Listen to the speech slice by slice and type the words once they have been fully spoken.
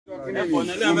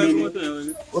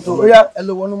ó yá ẹ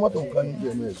lọ wọnú mọ́tò kan ní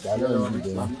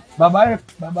bàbá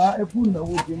ẹ kú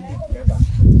ìnáwó kìíní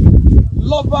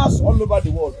lovers all over the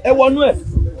world ẹ wọnú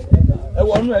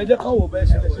ẹ jẹ́ ká wò bẹ́ẹ̀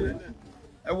ṣe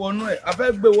ẹ wọnú ẹ a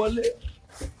fẹ́ gbé wọlé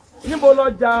níbo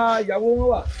lọ́jà ìyàwó wọn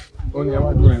wà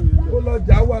bó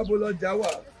lọ́jà wà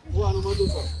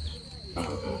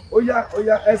ó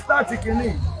yá ẹ start kìíní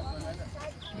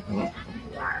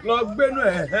lọ gbénú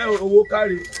ẹ owó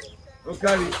kárí ó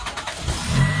kárí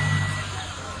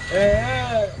ẹ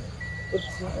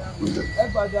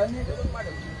gbàdá ní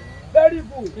very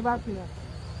good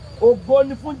ògo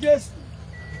ni fún Jésù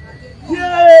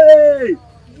yéé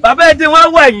bàbá ẹdín wá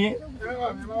wà yín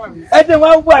ẹdín wá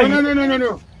wà yín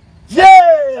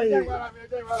yéé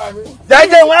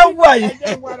jẹjẹ wá wà yín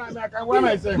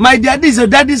my daddy is your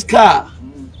daddy's car.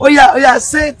 Oh yeah,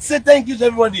 say thank you to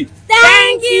everybody.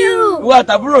 Thank you. What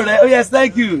àbúrò rẹ? Oh yes,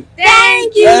 thank you.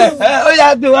 Thank you. Oh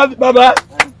yeah, gbé wá bàbá.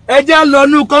 Ẹ jẹ́ lọ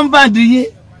nu compound yín.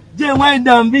 Jẹ́ wind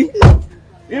down bí.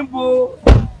 Imbo.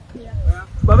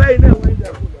 Bàbá yìí náà wind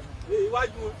down.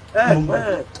 Iwájú.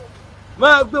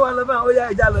 Máa gbé wa lọ bá. Oh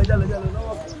yeah, ẹ já lọ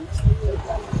lọ́wọ́.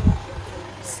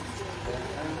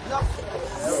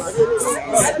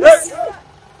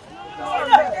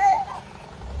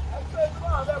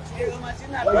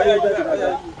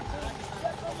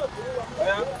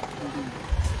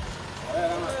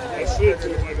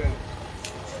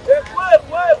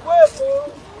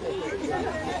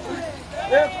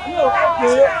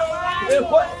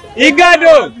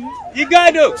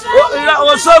 Igado.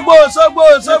 Òṣogbo.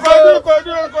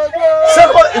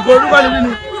 Sẹ́kọ̀ Ìkòròdú wà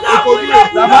nínú Ìkòròdú.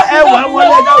 Bàbá ẹ wà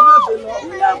wọlé ẹja ọdún òṣèlú.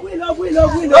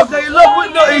 Òkè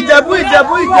ìlọ́gbìn Ìjẹ̀bú.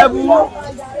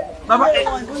 Bàbá ó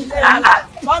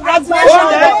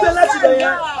lè gbé láti lè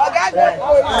yẹn.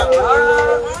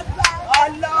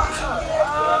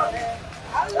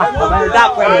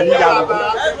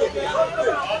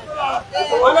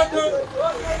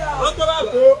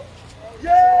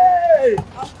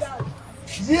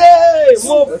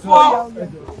 Mo fọ́.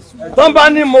 Tọ́ bá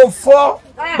ní mo fọ́.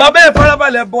 Bàbá ẹ̀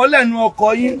farabalẹ̀ bọ́ lẹ́nu ọkọ̀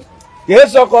yín. Kìí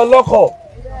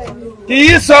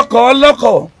sọkọ̀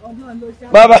ọlọ́kọ̀.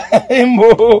 Bàbá ìmọ̀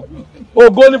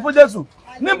ògo ni fún Jésù.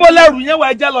 Níbo lẹ́rù yẹn wà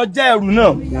ẹjẹ́ lọ jẹ́ ẹrù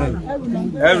náà.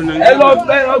 Ẹ lọ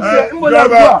gbé níbo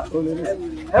lẹ́rù wà.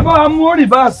 Ẹ bá wa mú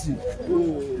rìbáàsì.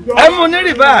 Ẹ mú ní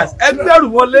rìbáàsì. Ẹ gbẹ́rù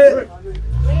wọlé.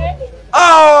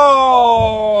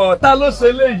 Ta ló ṣe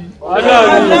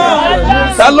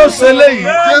léyìí?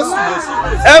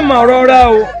 Ẹ mà rọra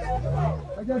o.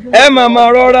 Ẹ mà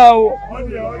rọra o.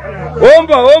 Ó ń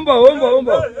bọ̀.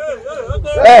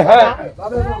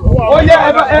 Ó yẹ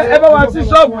ẹ bá wa sí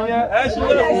ṣọ́ọ̀bù yẹn. Ẹ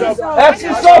sí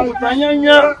ṣọ́ọ̀bù tán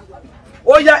yányán. Ó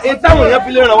yá ìtàwọn yẹn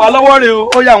fi lè ràn wá lọ́wọ́ rè o.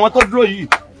 Ó yá àwọn tó dúró yìí.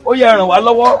 Ó yẹ ràn wá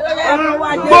lọ́wọ́.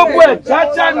 Gbogbo ẹ̀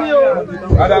cháchá ni o.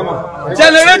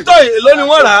 Jẹnẹrétọ̀ èló ni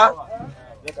wọ́n rà á?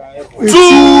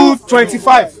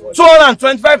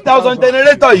 225,000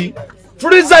 generator yìí.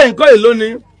 Freezer nǹkan èló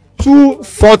ni?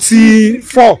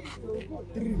 344.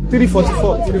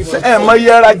 Ẹ mọ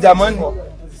iye ara jàmọ́ ni.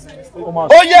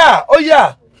 Ó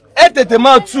yá ẹ tètè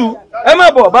máa tú. Ẹ má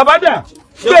bọ̀ bàbá dà.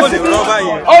 Gbèsè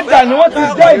ọjà ni wọ́n ti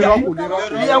jẹ́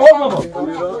ìyàwó mọ̀.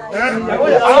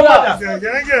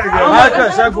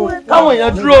 Káwọn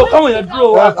èèyàn dúró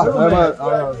wá.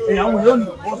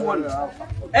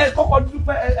 Ẹ kọ́kọ́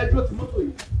dúpẹ́ ẹ dúró tí mọ́tò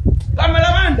yìí.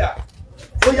 Cameraman dà.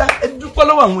 Ó yá ẹ dúpẹ́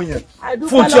lọ́wọ́ àwọn èèyàn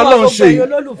fún tí Ọlọ́run ṣe yìí.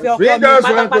 We just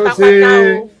want to say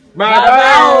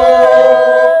bàbá o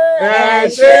ẹ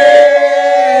ṣé.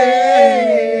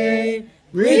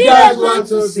 We just want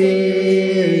to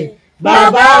say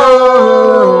bàbá o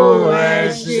ẹ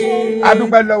ṣé. A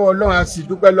dúpẹ́ lọ́wọ́ Ọlọ́run, a sì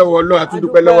dúpẹ́ lọ́wọ́ Ọlọ́run, a tún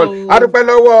dúpẹ́ lọ́wọ́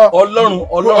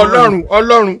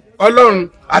Ọlọ́run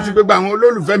àti gbogbo àwọn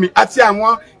olólùfẹ́ mi àti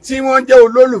àwọn tí wọ́n jẹ́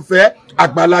olólùfẹ́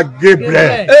Agbala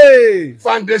Gabriel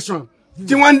Foundation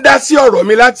tí wọ́n ń dá sí ọ̀rọ̀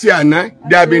mi láti àná.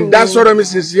 They have been dá sọ̀rọ̀ mi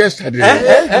since yesterday.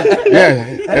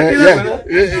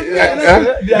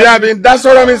 They have been dá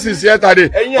sọ̀rọ̀ mi since yesterday.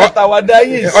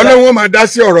 Ọlọ́run ó máa dá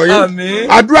sí ọ̀rọ̀ yìí.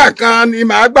 Àdúrà kan ni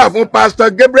màá gbà fún Pastor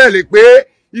Gabriel pé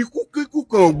ikú kíkú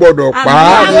kan ò gbọdọ̀ pa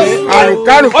á, àrùn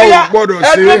kárùn kan ò gbọdọ̀ ṣe.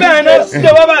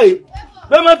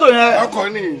 Gbé mọ́tò yẹn. Ọkọ̀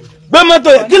ni. Gbé mọ́tò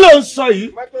yẹn. Kí ló ń sọ yìí?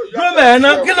 Gbé mẹ́ẹ̀ẹ́ná.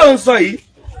 Kí ló ń sọ yìí?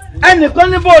 Ẹnìkan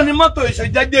ní bó ni mọ́tò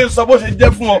ìṣèjẹ́jẹ́ sọ bó ṣe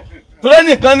jẹ́ fún ọ. Torí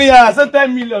ẹnìkan ní àṣẹ 10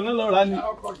 million ló lọ rà ní.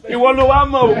 Ìwọ ló wá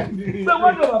mọ̀ o. Gbé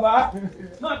mọ́tò bàbá.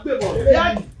 Máa gbé bọ̀.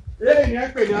 Èyí ẹ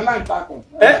pè ní aláǹtakùn.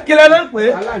 Kí lẹ ló ń pè é?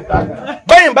 Aláǹtakùn.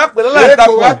 Bẹ́yìn bá pè láǹtakùn.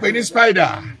 Èkó wá pè ní spider.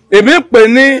 Èmi pè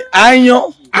ní aáyán.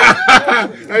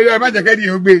 Ẹyọ má jẹ́ kẹ́ni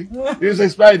ò gbé. Yóò ṣe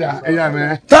spider ẹ̀yà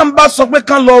mẹ́. Tá n bá sọ pé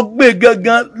kán lọ gbé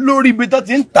gangan lórí ibi tó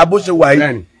ti ń tà bó ṣe wà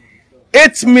yìí.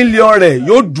 8 million rẹ̀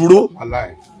yóò dúró.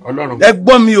 Ẹ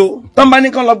gbọ́ mi o, tán bá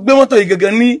ní kán lọ gbé mọ́tò yìí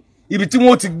gangan ní ibi tí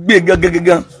wọ́n ti gbé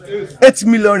gangan 8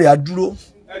 million rẹ̀ á dúró.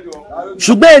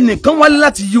 Ṣùgbọ́n ẹnìkan wálé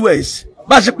láti US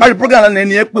bá ṣe parí program náà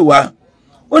ẹni ẹ pè wá.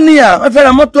 Ó ní wọ́n fẹ́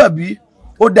ra mọ́tò àbí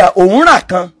ó dà òun rà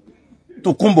kan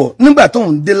Tòkunbọ̀ nígbà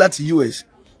tóun dé láti US.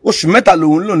 Oṣù mẹ́ta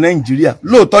lòun lò Nàìjíríà.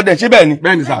 Lóòótọ́ dẹ̀ ṣé bẹ́ẹ̀ ni?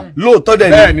 Bẹ́ẹ̀ ni sà. Lóòótọ́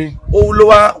dẹ̀ ni. Ó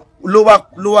ló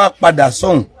wá padà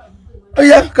sọ́hùn. Ó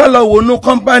yẹ ká lọ wo inú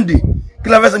kọ́mpáǹdì kí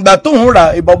la fẹ́ sìn gbà tóun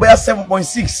rà ìbọn bóyá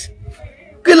 7.6.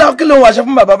 Kí ló wá ṣe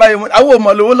fún bàbá báyìí àwọn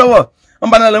ọmọ lówó lọ́wọ́ wọ́n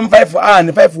bá náà lọ 5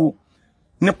 ní 5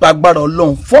 nípa agbára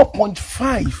Ọlọ́run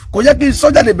 4.5 kò yẹ kí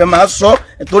sọ́jà lè bẹ̀ máa sọ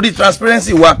torí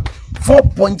transparency wa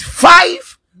 4.5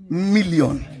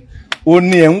 million ó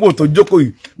ní ẹ̀ ń wò tó jókòó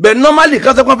yìí bẹ́ẹ̀ normally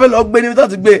kásẹ́pọ́n fẹ́ lọ gbé níbi tó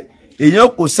ti gbé èèyàn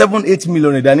kò 7-8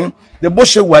 million ìdání de bó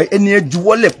ṣe wà ẹni ẹ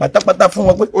juwọ́lẹ̀ pátápátá fún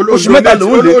wọn pé oṣù mẹ́ta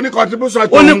lòun lè ó ní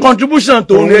contribution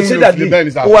tó ń ṣe dàdí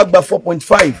ó wá gba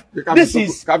 4.5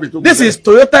 this is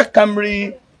Toyota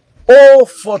Camry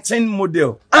 014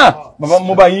 model bàbá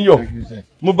mo bá yín yọ̀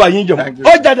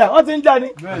ó jàdá wọ́n ti ń jà ní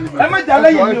ẹ má jà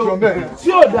lẹ́yìn mi o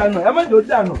tí ò dànù ẹ má jò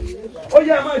dànù ó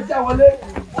yẹ ẹ má já wọlé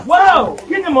wow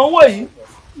kí ni mò ń wò yìí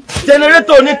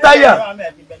generator ní táyà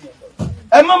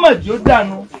ẹ má mà jò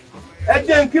dànù ẹ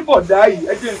jẹ́ n kíbọ̀ dá yìí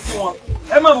ẹ jẹ́ n kí wọn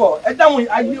ẹ má bọ̀ ẹ dáhùn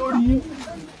ayé orí yín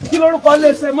kí lórúkọ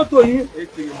léṣe mọ́tò yín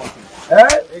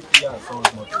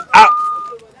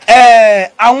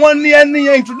àwọn ní ẹni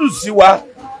yẹn introduce sí wa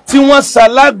tí wọ́n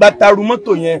ṣalágbàtàrú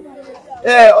mọ́tò yẹn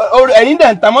ẹ̀yin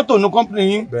dẹ̀ ń ta mọ́tò ní company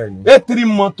yín A3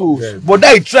 mọ́tò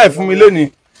bọ̀dá ìtry fún mi lónìí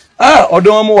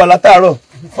ọ̀dọ̀ wọn mo wà látàárọ̀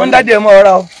wọ́n dádì ẹ̀ mọ́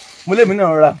ọ̀ra o mo lèmi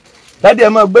náà ra dádì ẹ̀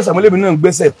mọ́ gbèsè mo lèmi náà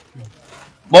gbèsè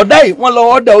bọ̀dá yìí wọ́n lọ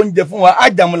ọ̀dà oúnjẹ fún wa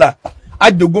àjàmùlà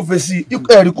àjògùn fèsì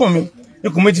ẹ̀ríkùn mi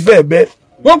ikùn mi ti fẹ́ bẹ́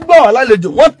wọ́n gbọ́ wà lálejò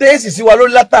wọ́n tẹ́ èsì sí wa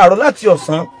lórí látàárọ̀ láti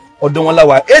ọ̀sán ọ̀dọ̀ wọn la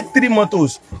wà A3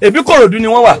 motors èbí Kòròdú ni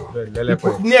wọ́n wà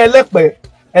ní ẹlẹ́pẹ́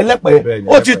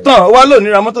ó ti tàn wá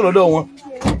lónìí ra mọ́tò lọ́dọ̀ wọn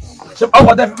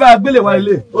ọkọ̀ tẹ́ fi bá gbélé wa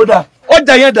ilé ó dà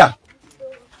ọjà yẹn dà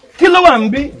kí ló wà ń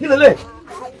bí kí lélẹ̀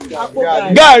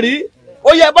gàrí ó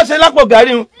yẹ bó ṣe lápò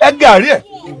gàrí ẹ gàrí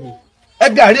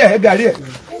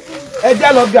ẹ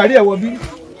já lọ gàrí ẹ wọ bí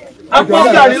àpò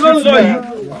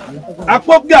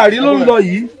gàrí ló ń lọ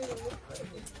yìí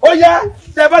ó yá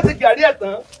tẹ bá ti gàrí ẹ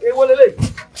tán èwo lélẹ̀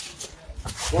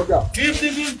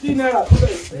 50 naira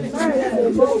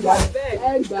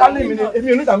kálí mi ni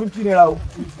èmi ò ní ta 50 naira o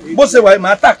bó ṣe wà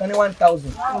máa tà kan ní 1000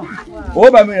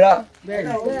 owó bá mi ra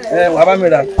wà bá mi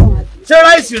ra ṣé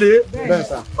ráìsì rèé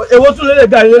èwo tún lélẹ̀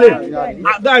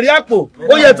gàrí àpò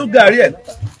ó yẹ tún gàrí ẹ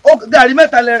gàrí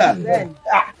mẹ́ta lẹ́ra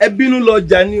ẹ bínú lọ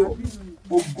jà ní o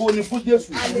ògo ni fún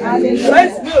Jésù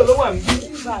ráìsì ní òló wà ní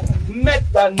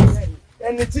mẹ́ta ni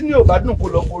ẹni tí ní ò bá dùn kó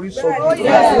lọ forí sọ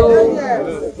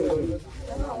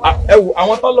ẹ wò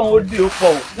àwọn tọ́lọ́run ó dì ó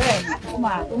pọ̀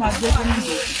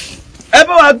ẹ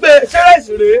bá wa gbé ṣé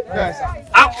ráìsì rèé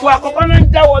àpò àkọ́kọ́ náà ń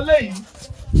já wọlé yìí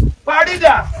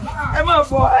Farida ẹ máa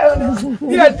bọ̀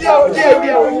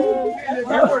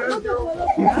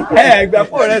díẹ̀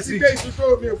ìgbàpò rẹ sí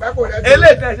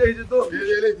eléyìí tẹ ṣe ìṣètò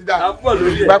àpò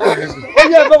lórí ẹ ó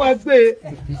yẹ kó máa gbé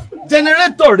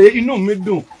jẹnẹrétọ̀ rẹ inú mi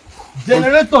dùn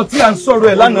jẹnẹrétọ̀ tí à ń sọ̀rọ̀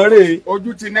ẹ̀ lánàá rè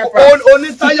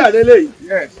onítáyà lélẹ̀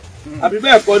àbí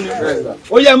bẹ́ẹ̀ kọ́ ni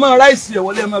ó yẹ máa ráìsì ẹ̀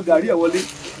wọlé ẹ̀ máa gàrí ẹ̀ wọlé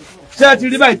ṣé ẹ ti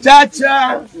rí báyìí ṣáṣá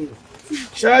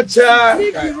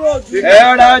ẹ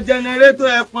ra jẹnẹrétọ̀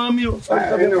ẹ pọn mi o.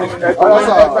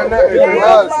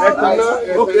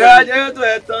 òkè ra jẹnẹrétọ̀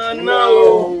ẹ tán náà o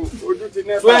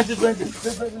 2020.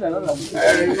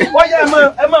 ó yá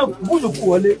ẹ máa búùlù kú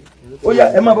wọlé ó yá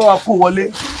ẹ máa bá wa kó wọlé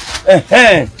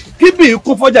kí bí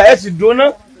kún fọjà ẹ sì dóná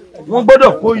wọn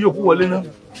gbọ́dọ̀ kó yòókù wọlé náà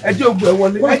ẹ jẹ́ ògbó ẹ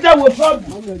wọlé ẹ jẹ́ wo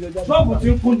ṣọ́ọ̀bù tí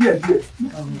ń kún díẹ̀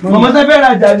mọ̀mọ́ tẹ́ fẹ́ ra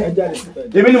jà ni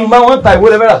èmi ni mo bá wọn ta ìwé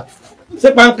lẹ́fẹ́ rà ṣé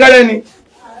pankẹ́rẹ́ ni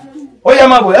ó yẹ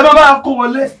máa bọ̀ ẹ máa bá kó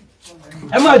wọlé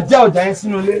ẹ máa já ọjà yẹn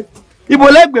sínú ilé ibo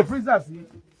lẹ́gbẹ̀ẹ́ freezer sí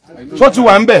tó ti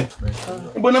wà ń bẹ̀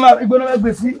ibo náà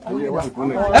gbé sí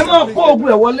ẹ máa kó ògùn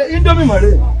ẹ̀ wọlé indomie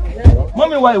mọ̀rẹ́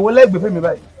mọ́mí wa ìwọ lẹ́gbẹ̀ẹ́ fẹ́mi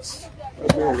báyìí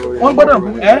wọ́n gbọ́dọ̀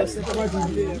ẹ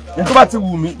tó bá ti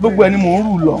wù mí gbogbo ẹni mò ń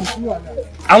rù lọ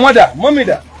àwọn dà mọ́mí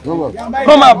dà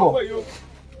kọ́ máa bọ̀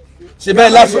ṣe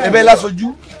bẹ́ẹ̀ lásojú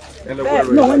ẹ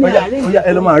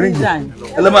lọ máa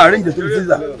arrange tó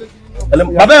freezer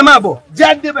bàbá ẹ máa bọ̀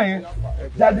jáde bẹ̀yẹn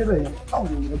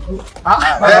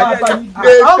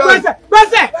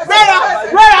gbèsè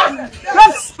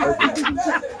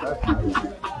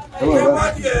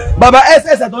bàbá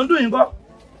ẹsẹ̀ tó ń dùn yín kọ́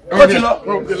ó ti lọ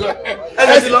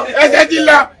ẹsẹ̀ ti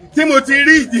lọ tí mo ti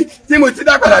rí ìdí tí mo ti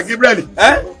dàgbàlá Gabriel.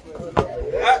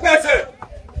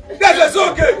 gbèsè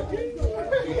sókè.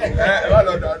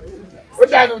 ó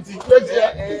dànù tí ó ti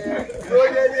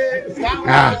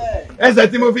ẹsẹ̀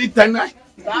tí mo fi tẹ̀ náà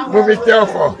mo fi tẹ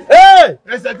ọkọ̀.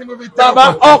 ẹsẹ̀ tí mo fi tẹ ọkọ̀. bàbá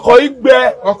ọkọ̀ yìí gbẹ.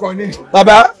 ọkọ̀ ni.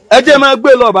 bàbá ẹ jẹ́ máa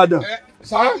gbé lọ Ìbàdàn.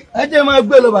 ẹ jẹ́ máa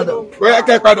gbé lọ Ìbàdàn. bóyá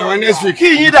kẹ́ padà wá next week. kí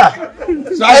yín dà.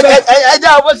 ẹ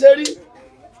jẹ́ àwọn bó ṣe rí.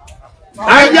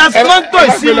 àyà sọ́ńtò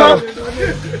ìsinmi.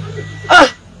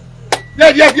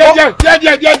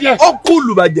 díẹ̀. ó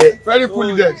kúlù bàjẹ́. very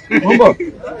cool dead.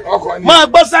 ọkọ̀ ni. máa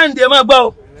gbọ́ sáǹdì ẹ máa gbọ́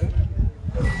o.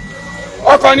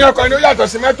 ọkọ̀ ni ó yàtọ̀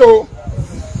sí mẹ́tò.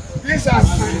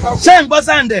 ṣé ń gbọ́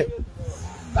sáǹdì ẹ̀.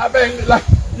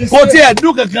 kò tiẹ̀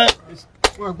dùn kankan.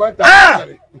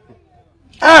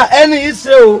 ẹni yìí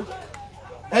ṣe o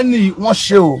ẹni yìí wọ́n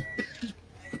ṣe o.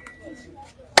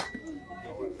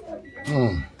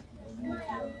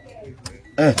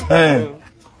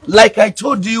 Like I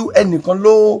told you, ẹnìkan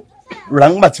ló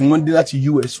ràǹgbà tí wọ́n dé láti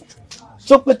US.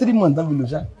 So pé 3 months náà fi lò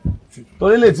ṣá.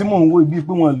 Torí lè tí mò ń wo ibi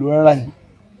pé wọ́n lò rárá ni.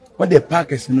 Wọ́n dẹ̀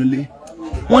páàkì sínú ilé.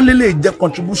 Wọ́n lè jẹ́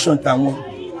contribution tàwọn.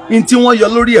 In tí wọ́n yọ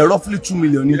lórí ẹ̀ roughly 2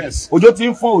 million ni. Òjò ti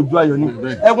ń fọ́n òjò ayọ̀ ni.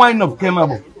 Ẹ wine up kẹ́ máa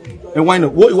bọ̀. Ẹ wine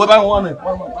up. Ìwọ bá wọn ẹ̀.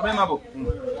 Ẹ máa bọ̀.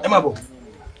 Ẹ máa bọ̀.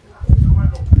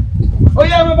 Ó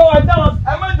yẹ mi bá wa dáhùn.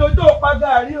 Ẹ má jòjó pa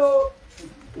gàrí o.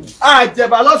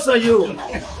 Àjẹ̀bà lọ́sàn yìí o.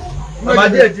 Bàbá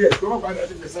díẹ̀.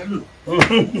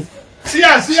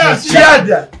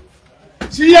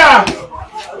 Síyà.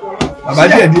 Bàbá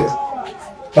díẹ̀.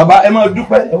 Bàbá ẹ máa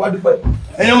dúpẹ́, ẹ wá dúpẹ́.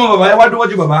 Ẹ̀yin ọmọ bàbá ẹ wá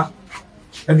dúwọ́jú bàbá.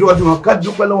 Ẹ dúwọ́jú wọn ká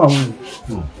dúpẹ́ lọ́wọ́ àwọn èèyàn.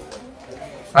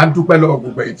 A dúpẹ́ lọ́wọ́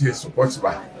gbogbo ẹ̀yin tí ẹ support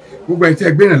wa. Gbogbo ẹ̀yin tí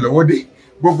ẹ gbé ràn lọ́wọ́ dé.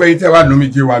 Gbogbo ẹ̀yin tí ẹ wà lómi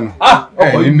jẹ́ wa nù. Ẹ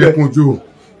ní nẹ́kún ojú o.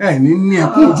 Ẹ ní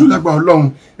ẹkún ojú lágbà Ọlọ́run.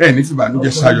 Ẹ ní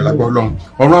fìbànújẹ́ ṣayọ̀ lágbà Ọlọ́run.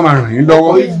 Ọ̀run máa ràn yín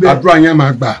lọ́wọ́. Àdúrà yẹn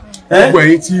máa gbà. Gbogbo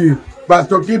ẹ̀yin tí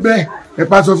Pastor Gabriel,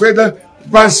 Pastor Feda,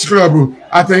 Fans Club,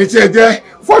 àtẹ̀yìn tí ẹ jẹ́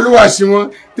followers wọn,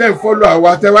 tẹ́ ń follow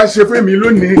àwa, tẹ́ wá ṣe fún mi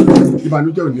lónìí.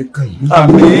 Ìbànújẹ́ ò ní kàn yín.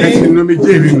 Ẹ ti inú mi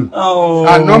jẹ́ ìrìnnù.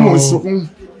 Àná mò ń sunkún.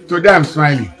 Today I'm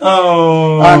smiling.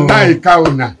 I'm now a cow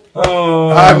now.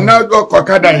 I'm now got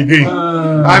Kokada again.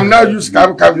 I'm now used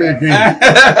cam again.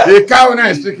 A cow now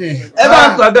is speaking. Ẹ bá ń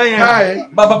tọ́jọ́ yẹn.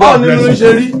 Bàbá báwo ni inú ń ṣe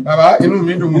rí? Bàbá inú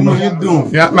mi dùn. Inú mi dùn.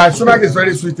 Yeah, my stomach is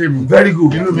very suitable. Very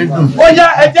good. Inú mi dùn. Ó yá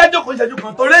ẹ jẹ́ jókòó ìṣẹ́jú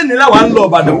kan torí ènìyàn làwa ń lọ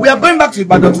Ìbàdàn. We are going back to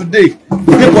Ìbàdàn today.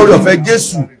 Nípa orí ọ̀fẹ́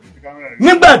Jésù.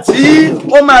 Nígbà tí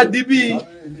ó máa di bíi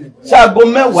ṣé aago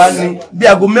mẹ́wàá ni bí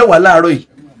aago mẹ́wàá láàárọ̀ yìí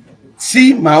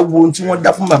tí màá wo ohun tí wọ́n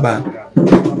dá fún bàbá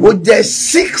ó jẹ́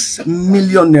 6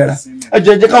 million naira. Ẹ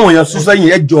jẹ́ káwọn èèyàn sún sẹ́yìn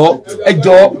ẹ jọ̀ọ́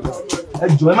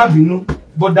ẹ má bínú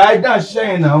bọ̀dà ẹ dá ṣiṣẹ́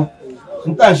yẹn náà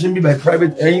n tá à ń ṣe bí by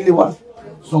private ẹ̀yin lè wá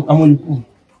sọ àwọn yòókù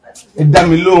ẹ dá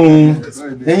mi lóhùn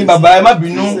ẹ̀yin bàbá ẹ má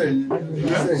bínú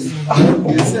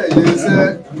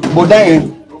bọ̀dà yẹn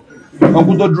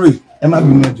ọkùn tó dúró ẹ má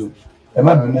bínú ẹ jọ̀ọ́ ẹ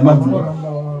má bínú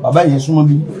bàbá yẹn súnmọ́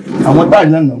bí àwọn táàrí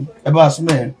náà nà ẹ bá wa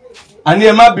súnmọ́ yẹn àní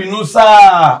ẹ má bínú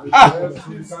sáà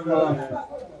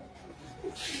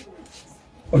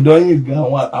ọ̀dọ̀ yín gan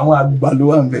àwọn àgbà ló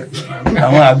wà ńbẹ̀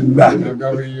àwọn àgbà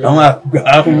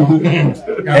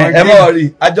ẹ mọ̀ rí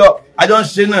àjọ ń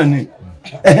ṣe náà ni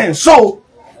so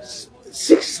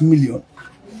 6 million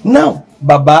now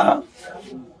bàbá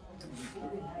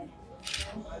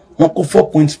wọn kó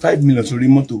 4.5 million sórí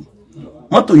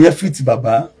mọ́tò yẹn fit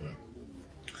bàbá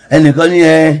ẹnìkan ní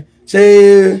ẹ ṣé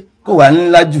kò wà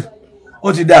nílá jù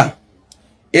ó ti dà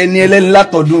ẹni ẹlẹ́ni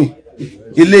látọ̀dún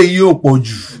ilé yìí ò pọ̀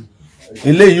jù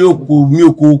eléyìí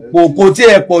kò tí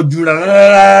ẹ pọ̀ jù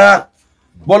rárá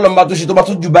bọ́ọ̀lù ọmọ tó ṣe tó bá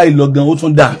tún jù báyìí lọ gan ó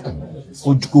tún dà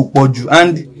kò pọ̀ jù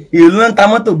and ìlú náà ta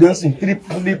mọ́tò gan sí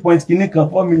 3 point kìíní kan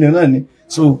 4 million náà ni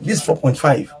so this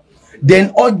 4.5 then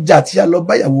ọjà tí a lọ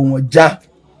báyàwó wọn já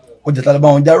ọjà tí a lọ bá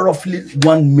wọn já roughly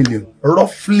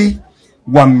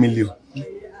 1 million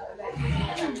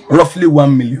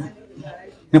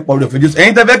nípa orí ọ̀fẹ́ Jésù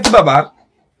ẹ̀yin tẹ́ fẹ́ kí bàbá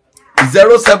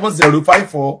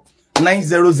 07054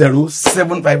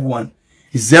 900-751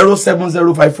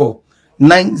 07054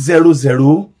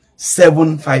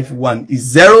 900-751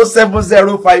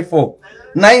 07054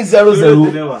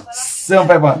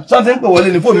 900-751 something pè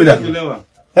wọlé ní fóònù mi dà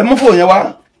ẹ mú fóònù yẹn wá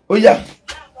ó yá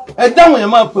ẹ dáhùn yẹn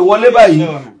máa pè wọlé báyìí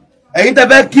ẹ̀yin tẹ́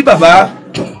fẹ́ kí bàbá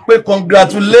pé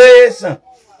congratulations.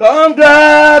 Mo ń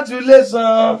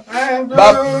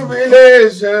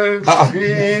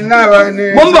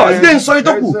bọ̀ ṣe ń sọ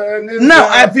ìtọ́kù now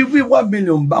I fi wí 1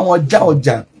 million bá wọn já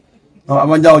ọjà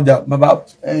bàbá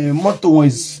mọ́tò wọn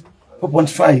is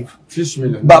 4.5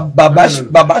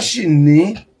 bàbá sì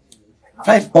ní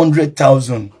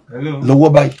 500,000 lọ́wọ́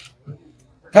báyìí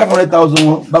 500,000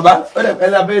 wọn bàbá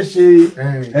ẹlẹ́bẹ̀ ṣe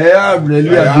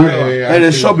àbúrẹ́lú àbí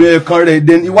ẹ̀rẹ̀ ṣọ́ọ̀bù ẹ̀kan rẹ̀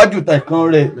then iwájú ta ẹ̀kan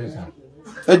rẹ̀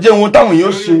ẹ jẹ́ ohun táwọn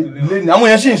èèyàn ṣe lẹ́nu àwọn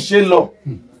èèyàn sì ń ṣe lọ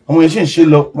àwọn yẹn ṣì ń ṣe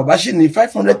lọ bàbá ṣì ní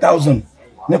 500,000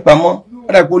 nípamọ́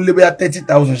wọ́n dà pé ó lé bóyá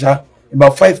 30,000 ṣá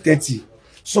about 530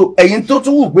 so ẹ̀yin tó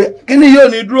tún wù pé kíní yóò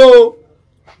ní dúró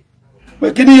pé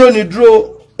kíní yóò ní dúró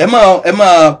ẹ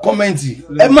máa kọ́mẹ́ǹtì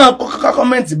ẹ máa kọ́kọ́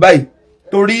kọ́mẹ́ǹtì báyìí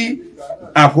torí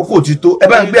àkókò ti tó ẹ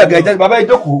bá ń gbé àga ìjáde bàbá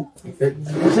ìjókòó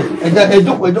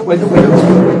ẹjókòó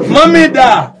mọ́mí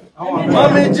dà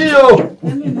mọ́mí jí o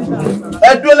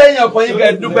ẹ dúró lẹ́yìn ọkọ yín kẹ́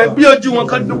ẹ dúpẹ́ bí ojú wọn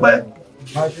kan dúpẹ́.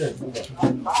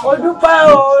 Mo dúpẹ́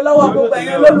o lọ́wọ́ gbogbo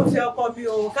ẹ̀yin olólùfẹ́ ọkọ mi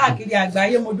o káàkiri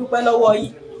àgbáyé mo dúpẹ́ lọ́wọ́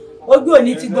yín ojú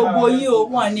òní ti gbogbo yín o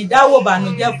wọn ní dáwọ́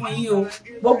bànújẹ́ fún yín o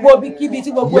gbogbo kíbi tí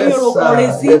gbogbo yín rokunre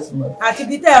sí àti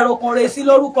bí tẹ́ rokunre sí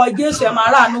lórúkọ Jésù ẹ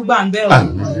máa ráàánú gbà ń bẹ̀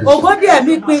o ògódì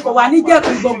ẹ̀mí pin kò wá ní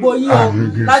jẹ̀kùn gbogbo yín o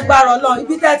lágbára Ọlọ́run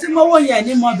ibi tẹ́ tí mówó yẹn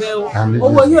ní mọ́ bẹ́ o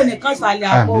owó yín ò ní kàn sàlẹ̀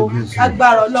àpò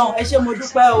lágbára Ọlọ́run ẹ ṣé mo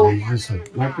dúpẹ́ o.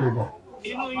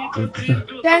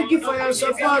 Thank you for your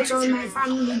support on my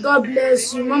family. God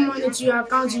bless you. More money to your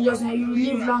account in Jesus' name. You will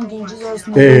live long in Jesus'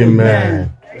 name. Amen.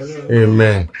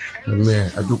 Amen. Amen.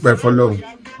 Adúpẹ́ fọ́lọ́run.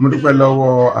 Mo dúpẹ́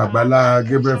lọ́wọ́ Agbala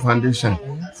Gabriel Foundation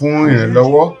fún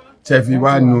ìrànlọ́wọ́ tẹ́ fi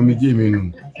wá nu omijé mi nù.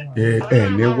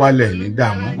 Ní wálẹ̀ ní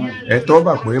dààmú. Tó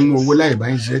bá pé mú owó láì bá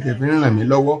ń ṣe tẹ́ fi ràn mí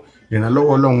lọ́wọ́.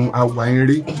 Ìrànlọ́wọ́ Ọlọ́run àwa ń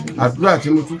rí. Àdúrà tí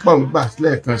mo tún pọ̀ ń gbà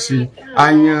sílẹ̀ kan sí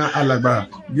a yan alàgbà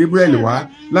Gabriel wá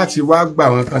láti wá gbà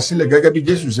wọn kan sílẹ̀ gẹ́gẹ́ bí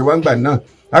Jésù ṣe wá ń gbà náà.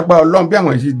 Agbára Ọlọ́run bí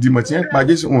àwọn ìṣe dìmọ̀ tí ń pa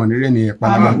Jésù wọn ní rẹ̀ nìyẹn pa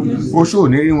mọ́. Oṣó ò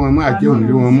ní rí wọn mú àjẹ́ ò ní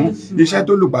rí wọn mú. Iṣẹ́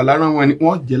tó lùpà lára wọn ni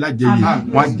wọ́n jẹ́ lájẹ yìí.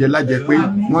 Wọ́n jẹ́ lájẹ pé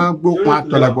wọ́n gbókun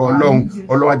àtọ̀làgbọ̀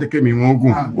Ọlọ́run adékèmí wọn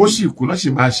gùn. Ó sì kú náà sì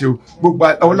máa ṣe o. Gbogbo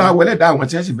ọláwẹlẹ́dà àwọn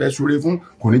tí wọ́n sì fẹ́ ṣoore fún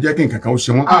kò ní jẹ́ kí nǹkan kan ó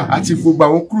ṣe wọ́n. Àti gbogbo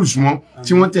àwọn cruise wọn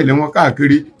tí wọ́n tẹ̀lé wọn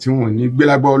káàkiri tí wọ́n ní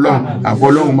gbélágbọ́ Ọlọ́run àbọ̀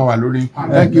Ọlọ́run máa wà lórí.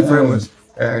 Thank you very much.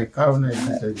 Kauna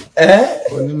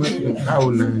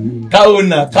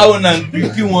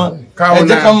kí wọn ẹ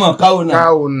jẹ́ ká mọ̀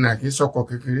Kauna kì í sọkọ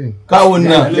kékeré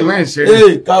Kauna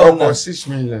ọkọ̀ 6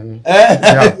 million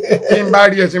tí n bá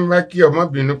rí ẹ tí n bá kí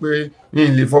ọmọbìnrin pé ní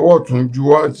ilé fọwọ́ tún ju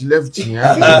ti left yẹn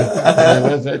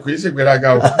kò í ṣègbéraga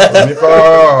o èmi kọ́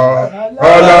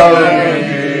Ọlọ́run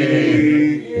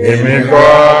èmi kọ́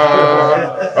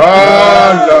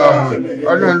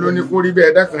Ọlọ́run ló ní kó rí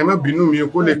bẹ́ẹ̀ dákun ẹ má bínú mi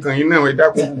kó lè kàn yín náà ẹ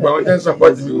dákun gbogbo àwọn tẹ́ ń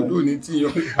sọpọ́tì mi òdò ní tí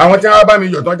yan àwọn tí wọ́n bá mi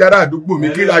yọ̀ tán jára àdúgbò mi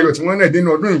kí ayọ̀ tí wọ́n náà dénú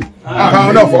ọdún yìí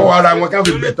àwọn náà fọwọ́ ara wọn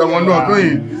káfí gbẹ̀tọ̀ wọn ní ọdún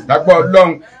yìí lápò Ọlọ́run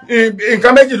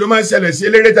nǹkan méjì ló máa ń ṣẹlẹ̀ sí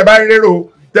eléré tẹ́ bá ń rérò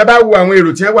tẹ́ bá wo àwọn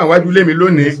èrò tí wọ́n wà wájú lé mi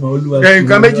lónìí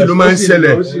nǹkan méjì ló máa ń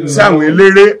ṣẹlẹ̀ sí àwọn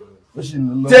eléré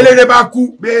tẹ́lẹ̀rẹ́ bá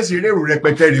kú bẹ́ẹ̀ sì rérò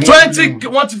rẹpẹtẹ rí 20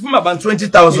 wọ́n ti fún bàbá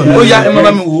 20,000 ó yá ẹ má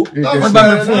bá mi wò wọ́n bá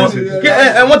mi fún wọn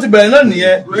wọ́n ti bẹ̀rẹ̀ náà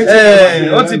nìyẹn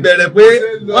wọ́n ti bẹ̀rẹ̀ pé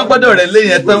wọ́n gbọ́dọ̀ rẹ̀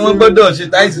lẹ́yìn ẹ̀tàn wọ́n gbọ́dọ̀ ṣe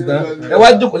táìsì tán ẹ wá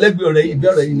jókòó lẹ́gbẹ̀ẹ́ ọ̀rẹ́ yìí bí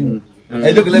ọ̀rẹ́ yìí ni ẹ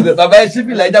jókòó lẹ́gbẹ̀ẹ́ bàbá ẹ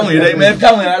síbí láì dáhùn ìrẹ́ ìmọ̀ ẹ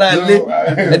káwọn ará ilé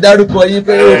ẹ dárúkọ yín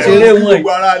pé ó ṣeré wọn.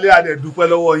 gbogbo ará ilé adẹ dúpẹ́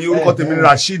lọ́wọ́ yín orúkọ tèmi ni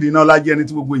Rasheed iná lájẹ ẹni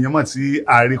tí gbogbo èèyàn mọ̀ sí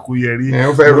Àríkúyẹrí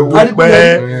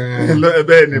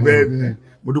bẹ́ẹ̀ ni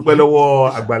mo dúpẹ́ lọ́wọ́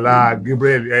Agbala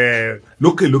Gabriel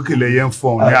lókè lẹ́yẹ ń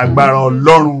fọ̀n ní agbára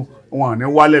Ọlọ́run wọn ní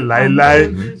wálẹ̀ láéláé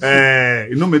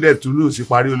inú mi dẹ̀ tún lù sí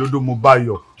Pariolodo mo bá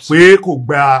yọ̀ pé kò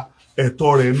gba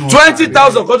ẹ̀tọ́ rẹ̀ nù.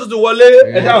 20,000 kó tuntun wọlé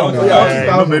ẹ̀dá àwọn tó yà.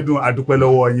 inú mi dùn adúpẹ́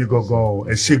lọ́wọ́ yín gangan o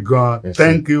ẹ ṣé gan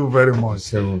thank you very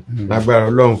much. lágbára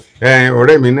Ọlọ́run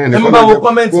ọ̀rẹ́ mi náà ní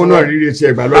kó náà rí retí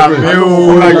ẹgbàá lọ́dún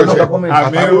yìí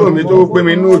àbúrò mi tó gbé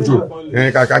mi ní òjò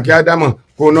kàkà kí á dámọ̀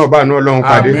kó náà bá náà Ọlọ́run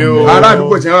pàdé ará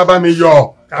àdúgbò tí wọ́n bá mi yọ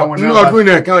nínú ọdún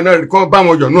yìí kan bá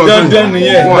wọn yọ ní ọdún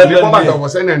yìí wọn ní kọ́ bàtà wọ̀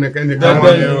sẹ́nà ẹnìkan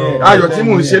ayọ̀ tí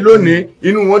mò ń ṣe lónìí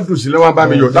inú wọn dùn sí lọ́wọ́ bá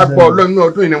mi yọ lápò Ọlọ́run nínú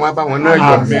ọdún yìí ni wọ́n bá wọn náà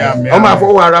yọ wọ́n máa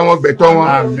fọwọ́ ara wọn gbẹ̀tọ́ wọn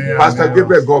Pastor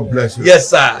Gabriel God bless you. Yes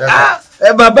sir.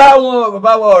 Bàbá wọn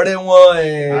ọ̀rẹ́ wọn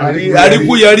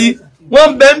Àríkúyẹrí wọ́n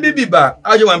bẹ ń bíbí bá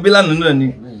àjọ wà ń bí lánàá náà ni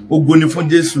ògo ni fún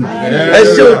Jésù ẹ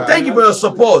ṣé o thank you for your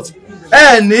support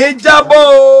ẹ ní jábọ́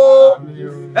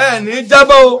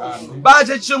o bá a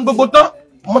ṣe ṣe gbogbo tán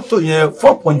mọ́tò yẹn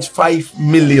 4.5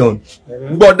 million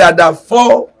gbọ́ dáadáa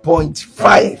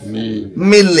 4.5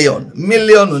 million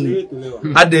ni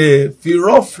a dẹ̀ fi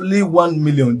roughly 1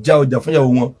 million já ọjà fún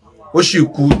ìyàwó wọn ó sì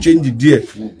kú change díẹ̀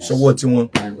sọ́wọ́ tiwọn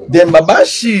then bàbá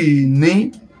sì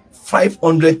ní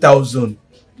 500,000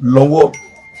 lọ́wọ́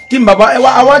kí n bàbá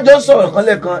àwọn àjọ sọ̀rọ̀ kan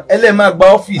lẹ́ẹ̀kan ẹlẹ́ máa gba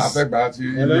ọ́fíìsì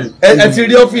ẹ ti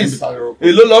rí ọ́fíìsì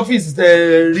èló lọ́fíìsì tẹ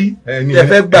rí tẹ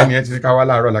fẹ́ gbà. ẹni ẹ ti ká wá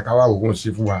láàárọ̀ la ká wá òògùn sí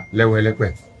fún wa lẹ́wọ̀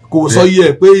ẹlẹ́pẹ̀. kò sọ yẹ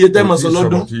pé iye tẹ́ mọ̀ sọ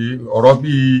lọ́dún. ọ̀rọ̀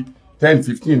bíi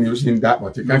 10-15 ni ó ṣe ń dá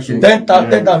ọ̀tí káṣí.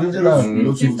 10,000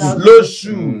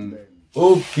 lóṣù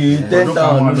ok 10,000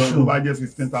 lóṣù.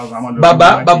 bàbá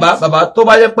tó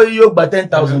bá yẹ pé yóò gba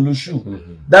 10,000 lóṣù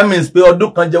that means pé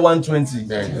ọdún kan jẹ́ 120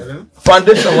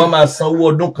 foundation wọn máa san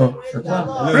owó ọdún kan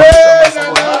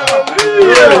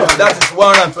that is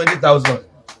 120,000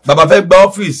 bàbá fẹ́ gba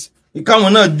ọ́fíìsì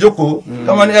ìkáwọn náà jókòó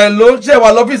káwọn ní ẹ ló ṣe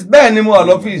wà lọ́fíìsì bẹ́ẹ̀ ni mo wà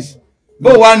lọ́fíìsì bó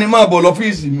wà ní máa bọ̀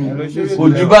lọ́fíìsì mi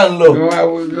ojú bá ń lọ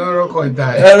ẹ̀rọ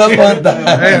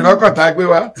kọ̀tà gbé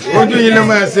wa ojú yìí ló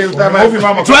máa ṣe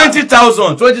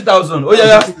 20,000 ó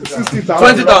yẹ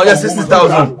 20,000 yẹ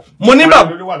 60,000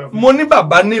 mo ní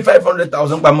bàbá ní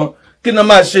 500,000 pamọ́ kí náà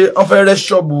máa ṣe wọ́n fẹ́ rẹ́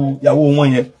ṣọ́ọ̀bù ìyàwó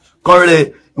wọn yẹn kan rẹ̀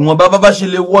ìwọ̀nba bàbá ṣe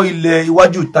lè wọ́ ilẹ̀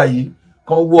iwájú ìta yìí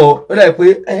kan wọ́ ó dà pé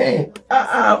ẹ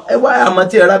wá àmọ́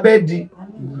tí ara bẹ́ẹ̀dì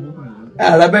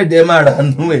ẹ máa rà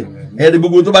nú ẹ̀ ẹ̀rí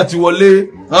gbogbo tó bá ti wọlé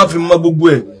wọ́n fi mọ́ gbogbo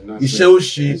ẹ̀ iṣẹ́ ó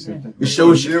ṣe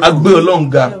agbé ọlọ́run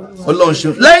ga ọlọ́run ṣe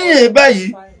lẹ́yìn báyìí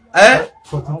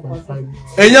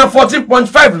èèyàn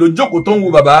 14.5 ló jókòó tó ń wo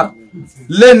bàbá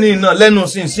lẹ́nu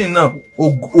sínsìn náà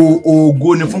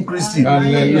ògo ni fún Kristi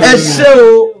ẹ ṣé o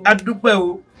adúpẹ́ o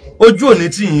ojú òní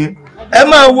tì yín ẹ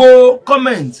máa wo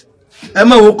comment ẹ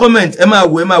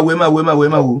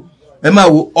máa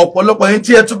wo ọ̀pọ̀lọpọ̀ yín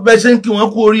tí ẹ tún bẹ́ ṣe ń kí wọ́n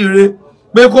kú oríire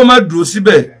pé kó má dúró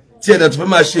síbẹ̀ tí ẹ̀dà tó fẹ́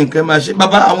máa ṣe nǹkan máa ṣe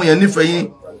bàbá àwọn èèyàn nífẹ̀ẹ́ yín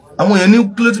àwọn èèyàn ní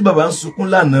kíló tí bàbá ń sunkún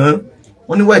lánàá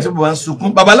wọ́n ní wáyé tí bàbá ń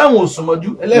sunkún bàbá láwọn ò sùnmọ́jú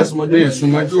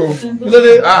ẹlẹ́sùnmọ́jú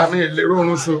kílódé mi lè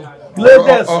rọrùn so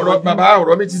ọ̀rọ̀ bàbá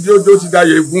ọ̀rọ̀ mi ti dé ojú ti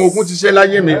dayè ogun ti ṣẹ́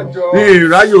láyé mi ní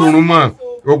ìráyè òrùn mọ́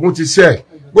ogun ti ṣẹ́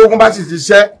gbógun bá sì ti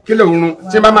ṣẹ́ kílẹ̀ òrùn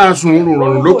tí bá máa sun òrùn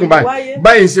rọrùn lókun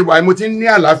báyìí ṣe wà mo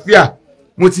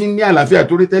ti ní àlàáfíà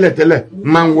torí tẹ́lẹ̀tẹ́lẹ̀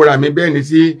máa ń wọra mi bẹ́ẹ̀ ni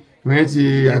tí wọ́n ti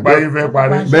àgbáyé fẹ́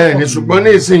parí. bẹ́ẹ̀ ni ṣùgbọ́n ní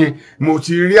ìsìn mo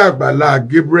ti rí Àgbàlá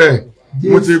Gabriel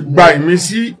mo ti gba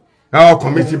ìmísí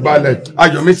ọkàn mi ti balẹ̀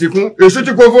ayọ̀ mi ti kún èso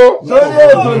ti kófó. sórí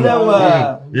ètò lẹ́wà.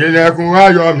 ilẹ̀kùn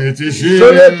ayọ̀ mi ti ṣí.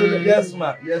 sórí ètò lẹ́wà.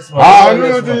 àánú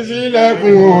ti ṣí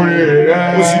ilẹ̀kùn oore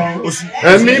rẹ̀.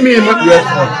 ẹ̀mí mi mọ́.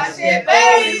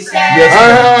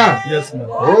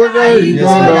 ó jẹ́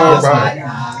ìjọba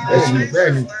ẹ̀sìn bẹ́ẹ̀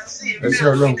ni ẹ̀sìn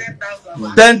Ọlọ́run.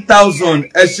 10,000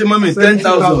 ẹ ṣí mọ́mí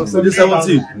 10,000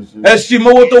 70 ẹ ṣí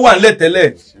mọ́wó tó wà nílẹ̀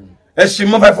tẹ́lẹ̀ ẹ ṣí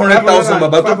mọ́ 500,000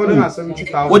 bàbá tó kù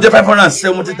ó jẹ́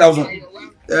 570,000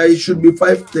 it should be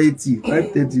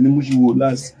 530 ni mo ṣe wò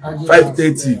last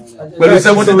 530 pẹ̀lú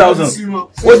 70,000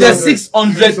 ó jẹ́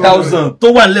 600,000 tó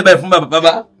wà nílẹ̀ báyìí fún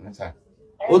bàbá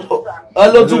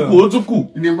ọlọ́túnkù ó túnkù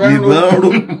ìbọn ró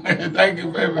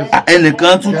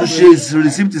ẹnìkan tún ṣe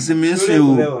receipt sí mi ń ṣe o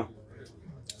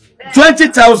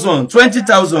 20,000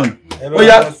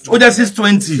 ó jẹ́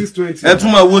 620 ẹ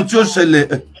tún máa wo ohun tí ó ṣẹlẹ̀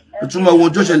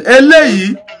eléyìí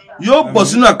yóò pọ̀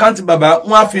sínú àkáǹtì bàbá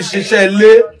wọ́n á fi ṣiṣẹ́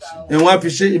ilé wọ́n á fi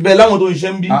ṣe ibẹ̀ láwọn tó ń ṣe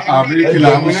ń bí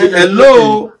hello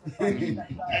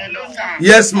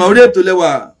yes ma orí ètò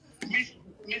lẹ́wà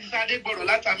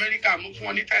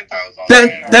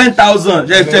 10,000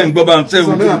 ṣe ṣe ń gbọ́ bá ṣe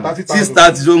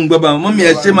 630 ṣe ń gbọ́ bá mọ́mí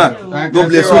ẹ ṣe mà God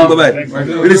bless you ń gbọ́ báyìí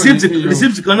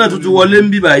receipt kan náà tuntun wọlé ń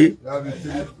bí báyìí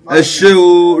ẹ ṣe o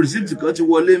receipt kan ti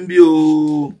wọlé ń bí o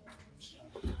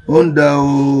ó ń da o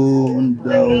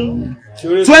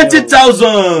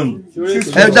 20,000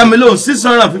 ẹ dá mi lóhùn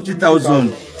 650,000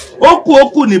 ó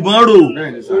kù nìbọn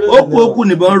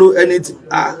rò ẹni tí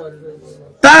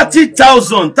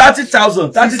 30,000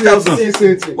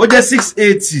 ó jẹ́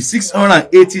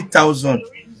 680,000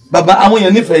 bàbá àwọn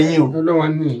èèyàn nífẹ̀ẹ́ yín o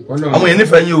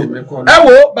ẹ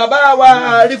wo bàbá wa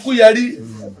Aríkúyẹrí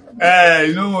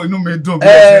inú mi dùn bí ẹ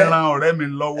ti ran ọ̀rẹ́ mi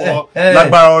lọ́wọ́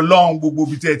lágbára Ọlọ́run gbogbo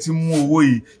bí tí ẹ ti mú owó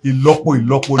yìí ìlọ́po ni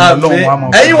Ọlọ́run wa mọ̀.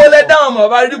 ẹ̀yin wo lẹ dáhùn ọmọ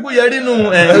bàbá Aríkúyẹrí nù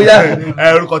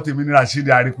orúkọ tèmi ni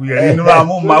Recieving Aríkúyẹrí nínú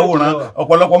amóhùnmáwòrán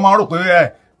ọ̀pọ̀lọpọ̀ máa ń rò pé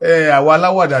àwa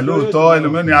aláwàdà lóòótọ́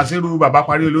ẹlòmíràn ni aṣèrú bàbá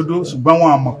Pariolodo ṣùgbọ́n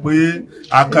wọn mọ̀ pé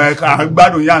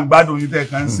àgbádùn yá àgbádùn yìí tẹ̀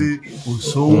kàn sí kò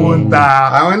sówó ń ta.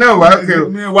 àwọn náà wà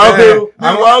ókè o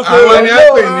àwọn ni a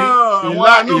pè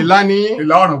ní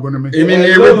ìlà ọ̀rọ̀gùn ni mi. èmi ni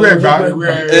ewédú Ẹ̀gbá.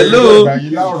 hello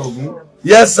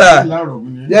yes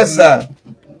sir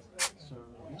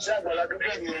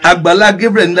Agbala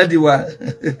Gabriel ní láti wá.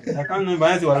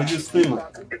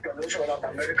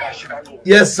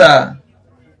 yes sir.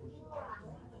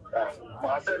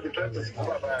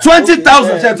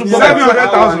 20,000 ṣe tún gbọ́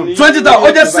 20,000 ó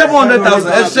jẹ́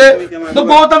 700,000 ẹ ṣe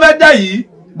gbogbo owó tó fẹ́ dá yìí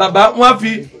bàbá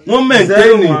wọ́n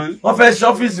mẹ̀ntẹ́ẹ̀nì wọ́n fẹ́ ṣe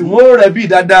ọ́fíìsì wọ́n rẹ̀ bí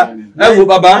dáadáa ẹ wo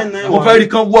bàbá wọ́n fẹ́ rí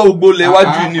kán wọ́ ògbó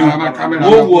lẹ́wájú ni wọ́n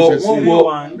wọ́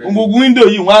gbogbo wíńdò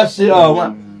yìí wọ́n á ṣe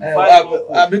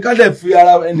àbí ká lè fi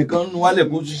ara ẹnìkan nu wálẹ̀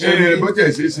kó ṣiṣẹ́. bó tẹ̀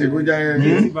ṣe kó já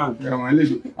ẹ̀wọ̀n lè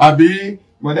àbí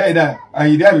Mọ̀dá ìdá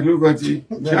àyìndé àbí lórúkọ ti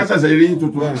ṣe á ṣàṣẹ eré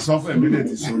tuntun. Sọ́fẹ̀ mi lè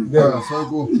ti sọ.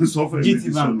 Sọ́fẹ̀ mi ti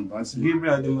sọ.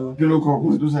 Kí ló kọ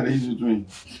ọkùnrin tó ṣàlẹ̀ yìí tuntun yìí?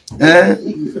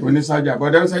 Onísájà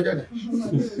bọ̀dá ń sájà dà.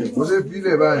 Mo ṣe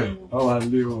fílẹ̀ báyìí. Ó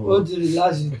ti rí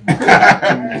láti.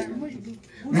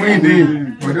 Mú ìdí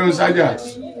bọ̀dá ń sájà.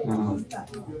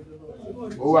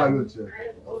 Ó wà lóòótọ́.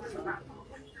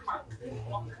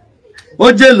 Ó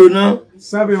jẹ́ èlò náà.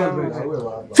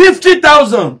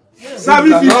 50,000.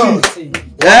 750.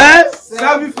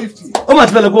 750. Ó mà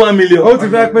ti fẹ́ lọ kó 1 million. Ó ti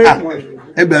fẹ́ pé.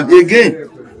 Ẹgbẹ̀m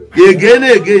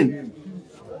again.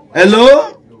 Hello?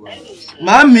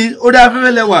 Màámi, ó dá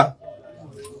afẹ́fẹ́ lẹ́wà.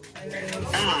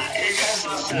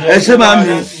 Ẹ ṣé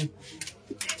màámi.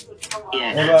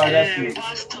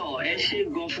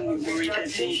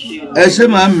 Ẹ ṣé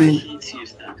màámi.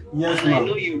 Yes, ma'am. I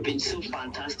know you've been so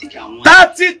fantastic.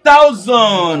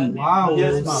 30,000. Wow.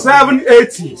 Yes,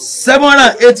 780.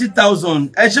 780,000.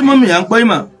 Ẹ ṣé mọ́mì à ń pọ́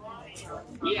ìmọ̀.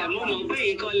 Yeah, Mama,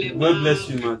 God bless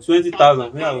you, man.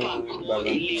 20,000.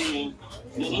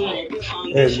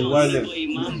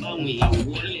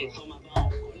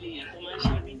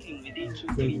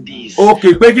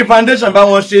 Okay, pé kí foundation bá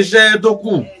wọn ṣe iṣẹ́ tó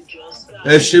kù.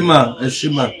 Ẹ ṣé mà.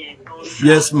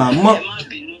 Yes, ma.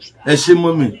 Ẹ ṣé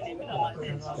mọ́mì.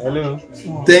 Hello.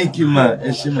 Thank you, ma. Ẹ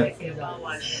ṣé ma.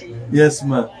 Yes,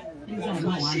 ma.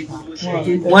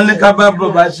 Wọ́n ní ká bá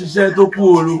bàbá ṣiṣẹ́ tó kú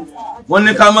ooru. Wọ́n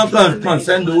ní ká má kàn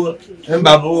send owó.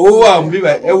 Bàbá owó wà bí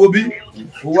ẹ wo bí.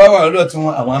 Owó wà lọ́dọ̀ tí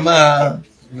wọ́n àwọn máa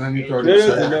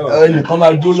ẹnìkan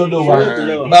máa dúró lọ́dọ̀ wa.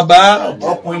 Bàbá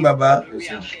ọkùnrin bàbá.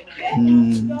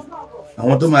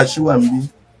 Àwọn tó máa ṣí wà níbí.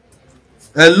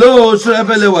 Hello, ṣé ẹ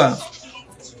fẹ́ lè wà?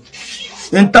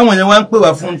 N táwọn yẹn wá ń pè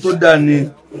wá fún tó dáa ni.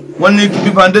 Wọ́n ní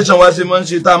bí foundation wá ṣe máa ń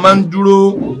ṣe tá a máa ń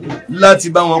dúró láti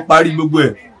bá wọn parí gbogbo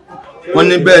ẹ̀. Wọ́n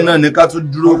ní bẹ́ẹ̀ náà ní ká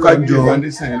tún dúró ká jọ.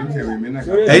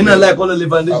 Ẹ̀yin náà láì kọ́lọ̀ lé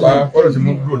foundation. Kọ́lọ̀ tí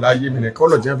mo dúró láyé mi ní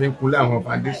kọ́lọ̀ tí wọ́n fi ń kunlé àwọn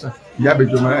foundation. Ìyá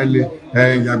àbẹ̀jọ máa ń lé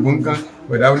ìyàgbọ́n kan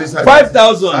pẹ̀lú àwọn oníṣàlẹ̀.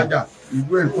 5,000.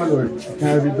 Ìlú ẹ̀ kọ́lọ̀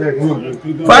kan rí bẹ́ẹ̀.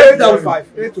 5,000.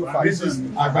 This is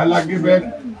Agbala Gabriel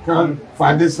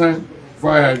foundation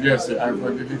for yes, I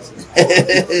for the list.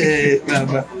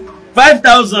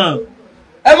 5,000.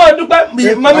 Ẹ máa dúpẹ́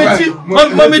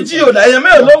mọ́mí tí yóò dá ẹ̀yẹ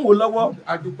mẹ́rin ló ń wò lọ́wọ́.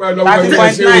 Adúpẹ́ lọ́wọ́ yín ẹ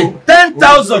ṣé o.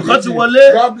 10,000 kan ti wọlé.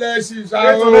 God bless you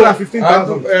sáà o.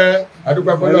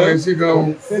 Adúpẹ́ fọlọ́ ẹ ṣé gan o.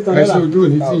 Ẹ ṣé ojú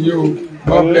òní tí yín o.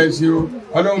 God bless you.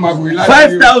 Ọlọ́run máa bùkún láti yín o.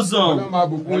 5,000. Ọlọ́run máa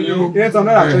bùkún yín o.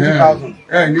 820,000.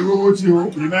 Ẹ ní owó tí o.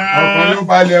 Ọkàn ló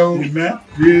balẹ̀ o.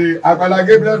 The Agbala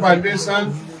Gabriel Foundation.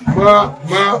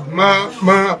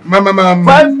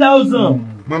 5,000.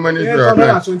 Mama ní ìṣòro ọ̀pẹ.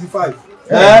 825.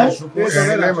 Thank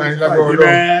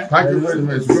you very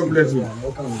much. God bless you.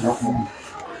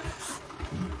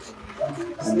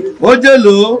 Ó jẹ́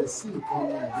lò.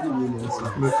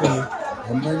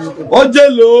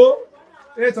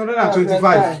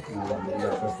 825.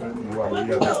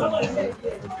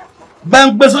 Bá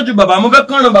ń gbé sójú bàbá mo fẹ́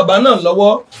kàn ràn bàbá náà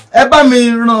lọ́wọ́. Ẹ bá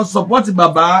mi ràn support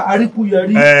bàbá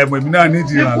Aríkúyẹrí. Èmi náà ní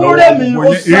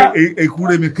ìdìrànlọ́wọ́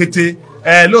Èkúrẹ́ mi kété.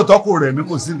 Lóòótọ́ kò rẹ̀ mí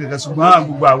kò sí nǹkan ṣùgbọ́n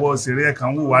gbogbo àwọn òṣèré ẹ̀ka ń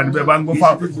wò wá níbẹ̀ bá ń gbọ́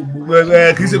fáwọn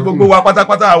kì í ṣe gbogbo wa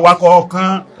pátápátá àwakọ̀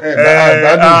kan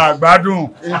àgbádùn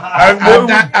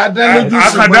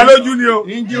àkàndálójú ni o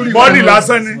bọ́ọ̀dì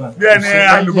lásán ni bí ẹni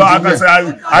àlùbọ́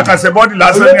àkàṣẹ bọ́ọ̀dì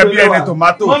lásán ni bí ẹni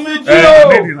tòmátò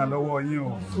àníìdìrànlọ́wọ́ yín o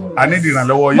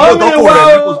àníìdìrànlọ́wọ́ yín lóòótọ́ kò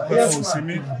rẹ̀ mí kò sí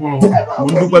mí mo ń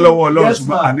dúpẹ́ lọ́wọ́ Ọlọ́run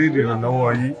ṣùgbọ́n àníìdìrànlọ́wọ́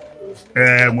yín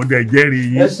mo dẹ̀ jẹ́rìí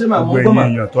yín gbogbo ẹ̀yin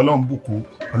èèyàn tọ́lọ́run bùkún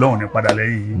Ọlọ́run ní padà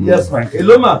lẹ́yìn yín. Yes ma.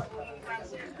 Eloma.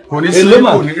 Kò ní sí kò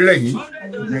ní rẹ̀ yín.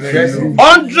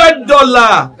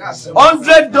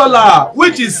 $100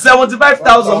 which is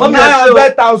 75,000. Mọ́mí ẹ ṣé o.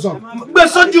 900,000. Gbé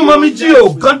sójú mọ́mí jí o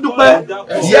kàn dúpẹ́.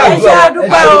 Ẹ ṣé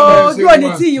àdúpẹ́ o ojú òní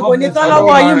tí yìí kò ní tán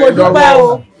lọ́wọ́ yín mo dúpẹ́ o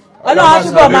Ọlọ́run á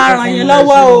túbọ̀ máa ràn yín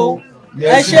lọ́wọ́ o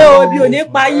ẹ ṣé o ibi ò ní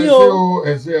pa yín o ẹ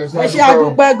ṣé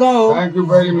àdúpẹ́ gan o. Thank you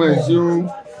very much o.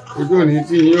 Ojú òní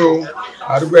tí yín o.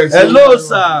 Àdúgbò ẹ ṣé. Hello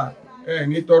sir. Ẹ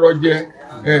ní tọrọ jẹ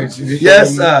ẹ sì ní. Yes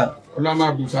sir. Ọlọ́mọ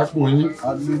àbùsápò yín.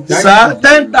 Sir,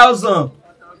 10,000.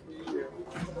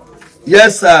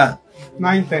 Yes sir.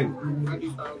 910.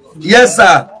 Yes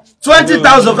sir.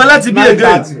 20,000 kan láti bí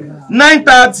again.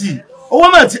 930. Owó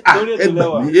mà ti ẹgbà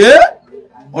mi.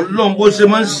 Ọlọ́run bó ṣe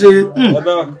máa ń ṣe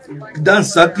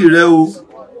dáńsákì rẹ o.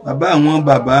 Bàbá àwọn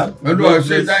bàbá. Pẹ̀lú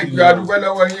ọ̀sẹ̀ táìkì adúpẹ́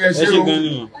lọ́wọ́ yín ẹ ṣé o.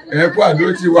 Ẹ kú àdó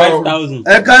ti wá o.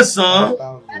 Ẹ ká san.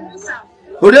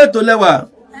 Orí ètò lẹ́wà.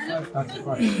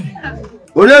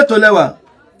 Orí ètò lẹ́wà.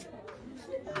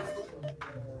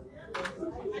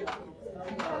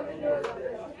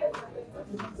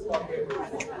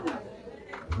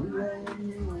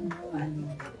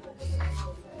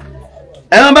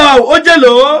 ẹran bá ó jẹ́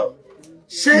lò ó.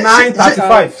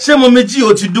 935. ṣé mo méjì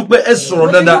o ti dúpẹ́ ẹ sọ̀rọ̀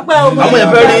dáadáa àwọn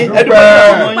ẹ̀fẹ́ rí mo dúpẹ́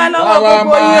lọ́wọ́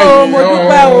gbogbo yín o mo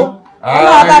dúpẹ́ o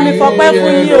Ọlọ́run bá mi fọpẹ́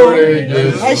fún yín o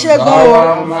ẹ ṣé gan o.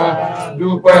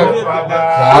 Dúpẹ́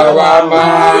sáwa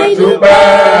máa dúpẹ́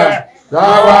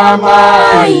sáwa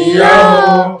máa yíyá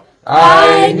o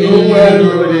àìdúpẹ́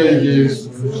lórí Jésù.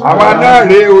 Àwa náà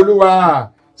rè Olúwa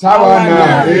sáwa náà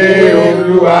rè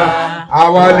Olúwa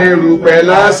àwa lè rúpẹ́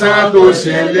lásán tó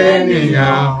ṣe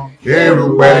lẹ́nìyàn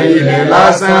erùpẹ̀ ilẹ̀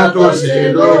lásán tó ṣe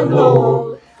lógo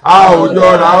a ò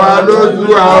jọra wa lójú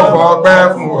a fọpẹ́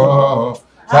fún ọ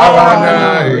sáwa náà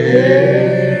rè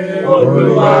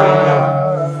Olúwa.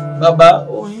 Bàbá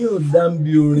oyin ò dá ń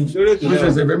bi orin.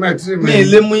 Mi ì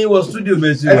lè mú yín wọ stúdíò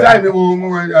bẹ́ẹ̀ sí wa. Ẹ sáà ni mo mú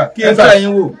wọn jà. Kí n tà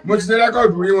yín wò. Mo ti ṣe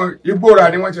rẹ́kọ̀dù rí wọn ìgbóra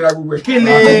ni wọ́n ti ra gbogbo ẹ̀.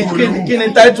 Kí ni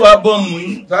táìtù ábọ̀mù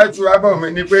yín? Táìtù ábọ̀mù mi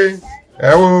ni pé ẹ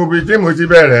wo ibi tí mo ti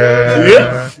bẹ̀rẹ̀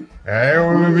ẹ wo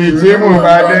ibi tí mo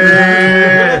bá dé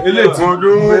mo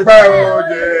dúpẹ́ o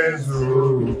Jésù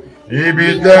ibi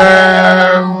tẹ́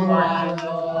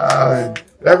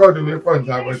rẹ́kọ̀dù mi pọ̀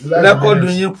níta bọ̀ sí láìfù mi. Rẹ́kọ̀dù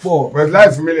yín pọ̀. Bọ̀ sí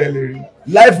láìfù mi lè rí.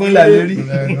 Láìfù mi là lè rí.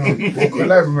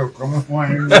 Láìfù mi kọ́ mọ́ fún wa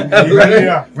ní.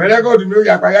 Mo rẹ́kọ̀dù mi ó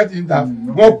yà pàyà tí ń ta.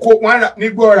 Wọ́n kó wọn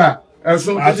nígbòrà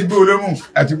ẹ̀sùn àti gbé olómù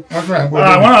àti wọ́n tún àgbò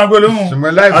olómù. Àwọn àgbò olómù.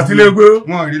 Ṣùgbọ́n láìfù àti légbó.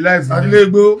 Wọ́n rí láìfù mi. àti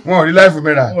légbó. Wọ́n rí láìfù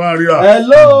mi rà. Wọ́n rí à.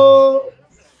 Hello.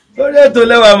 Lórí ètò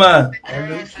lẹ́wà mà.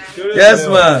 Yes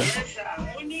ma.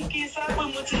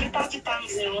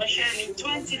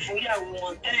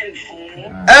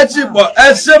 Ẹ ti bọ̀ ẹ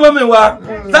ṣé mọ́mì wa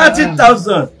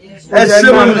 30,000 ẹ ṣé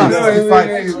mọ́mì.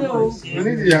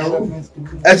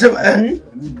 Ẹ ṣé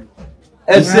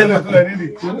ẹ ṣé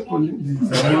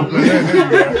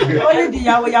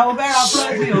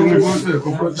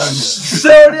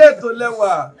ṣé orí ètò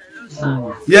lẹ́wà.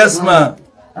 Yes ma.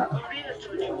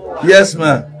 Yes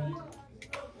ma.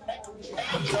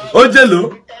 Ó jẹ́ lò.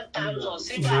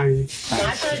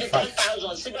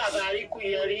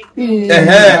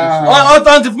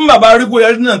 Ọ̀tọ̀ ti fún bàbá aríkú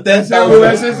yẹrí náà tẹ́.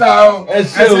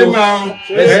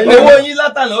 Owó yín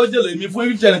látàlẹ̀ ó jẹ́ lò èmi fún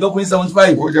ìfìṣẹ́ nìkan fún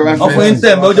 75. Ọkùnrin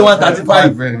tẹ̀ mẹ́ ó jẹ́ 135.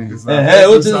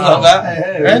 Ó ti ń bàbá.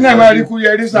 Ẹ náà máa rí kú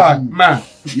yẹrí sà máa.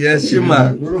 Yes ma.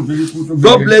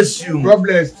 God bless you. God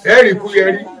bless. Ẹ rí kú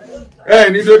yẹrí. Ẹ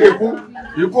ní dóde kú.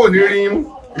 Ikú ò ní rí yín.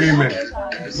 Amen.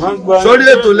 Sórí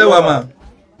ètò lẹ́wà mà.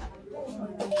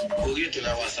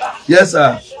 Yes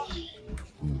sir.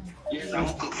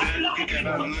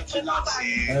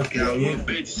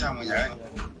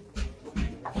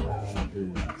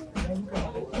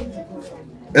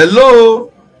 Hello.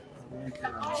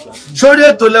 Sórí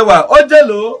ètò lẹ́wà ó jẹ́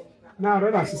lò.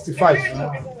 965.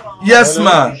 Yes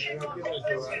ma.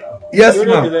 Yes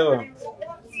ma.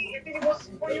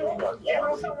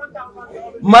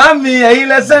 Mami, ẹ̀yin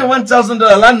lẹ send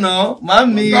 $1,000 lánàá.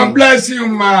 Mami. God bless you,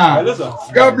 ma.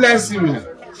 God bless you.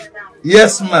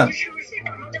 Yes, ma.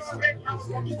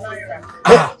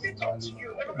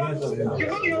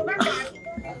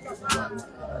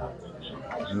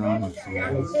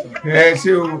 Ẹ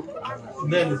ṣé o.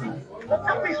 Ben.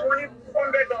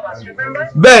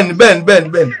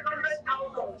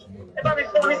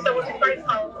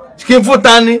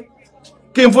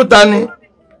 Kí n fún tani.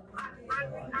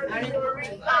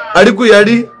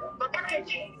 Àríkúyẹrí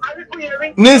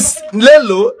ní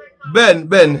lélo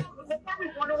bẹ́ẹ̀ni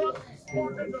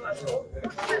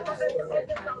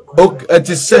ẹ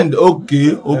ti send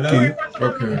okay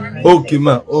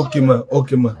ma.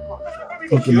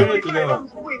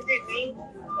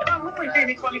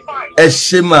 Ẹ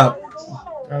ṣé ma.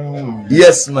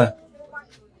 Yes ma.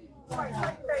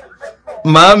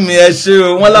 Màámi ẹ ṣé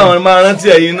o, wọ́n láwọn máa rántí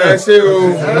ẹ̀yin náà. Ẹ ṣé o.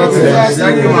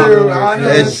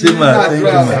 Ẹ ṣé ma, thank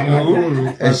you ma.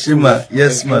 Ẹ ṣé ma,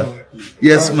 yes ma.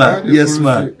 Yes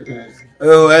ma.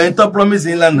 Ẹ̀yin tó promise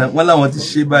yín lánàá, wọ́n láwọn ti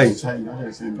ṣe báyìí.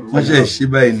 Wọ́n ṣe ṣe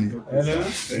báyìí ni.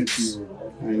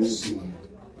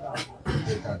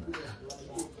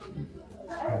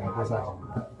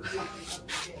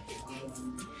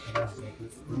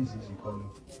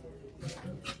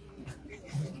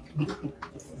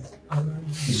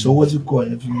 Ìṣọwọ́ tí kò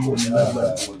yẹn fi wọ́ ní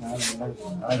lágbára.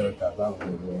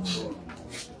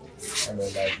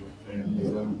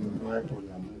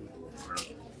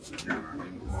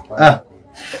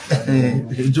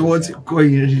 Ìṣọwọ́ tí kò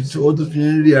yẹn ìṣọwọ́ tó fi ń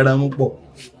rí ara mú pọ̀.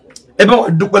 Ẹ bá wa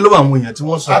dúpẹ́ lọ́wọ́ àwọn èèyàn tí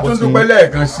wọ́n sọ. A tún dúpẹ́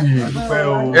lẹ́ẹ̀kan sí i.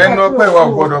 Ẹnu ọpẹ́ wa ò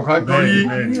gbọ́dọ̀ kan torí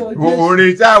oore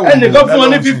tí a wò. Ẹnìkan fún ọ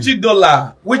ní $50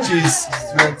 which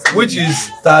is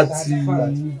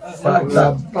 35,000.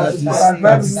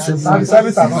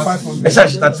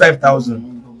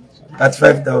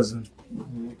 35,000.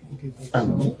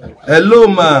 Hello,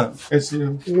 ma.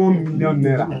 1 million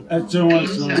naira.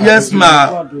 Yes,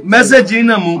 ma. Message in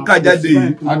a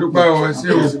munkajade.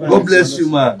 God bless you,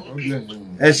 ma.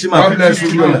 Eshima, God bless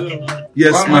you, ma.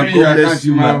 Yes, ma. God bless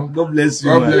you, ma. God bless you,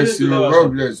 ma. God bless you.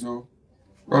 God bless you.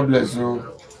 God bless you.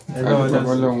 1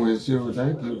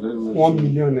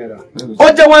 million naira.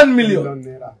 Oje 1 million.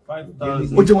 Naira.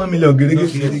 Oje 1 million.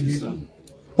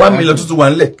 1 million to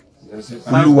 1 leg.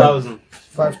 5,000.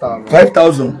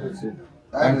 5,000.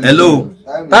 Hello.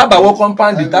 How about what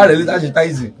compound the tar release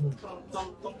advertising?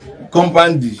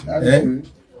 Compound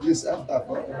Yes, after.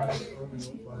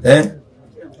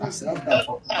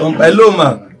 Hello,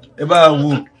 ma. Eba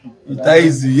wo. Ita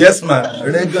easy. Yes, ma.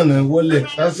 Regan and wallet.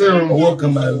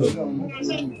 Welcome, my lord.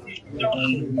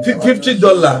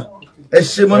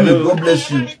 $50. Mommy, God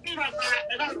bless you.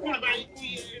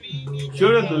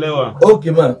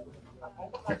 Okay, ma.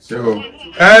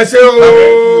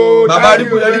 Baba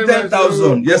Ripuyari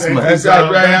 10,000. Yes, ma. God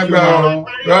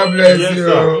bless you.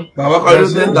 Baba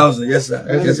Ripuyari 10,000. Yes, sir.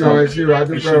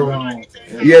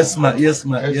 Yes, ma. Yes, ma. Yes,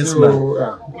 ma.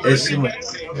 Yes, ma.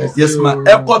 Yes, ma.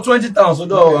 Echo 20,000.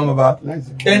 Baba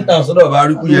 10,000. Baba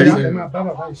Ripuyari.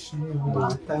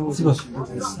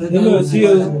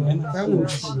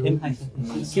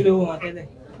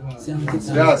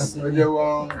 Yes,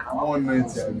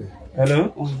 190.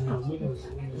 Hello.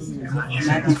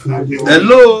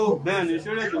 Hello.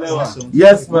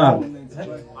 Yes, ma.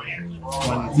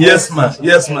 Yes, ma.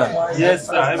 Yes, ma. Yes,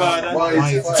 sir.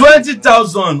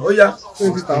 20,000. Oh, yeah.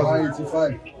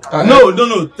 20,085. No.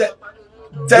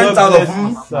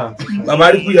 10,000.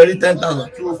 Baba Ripuyari 10,000.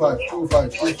 25.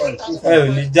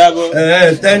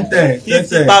 10.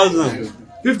 50,000.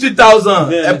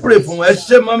 50,000. I pray for my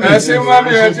mommy.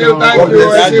 Thank you.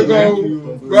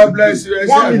 God bless you.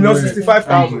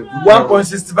 1,065,000.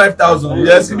 1,65,000.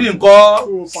 Yes, you didn't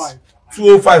call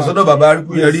 205. So no Baba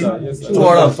Ripuyari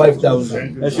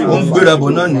 205,000. Gbera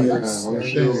bona ni. Yes,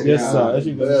 sir.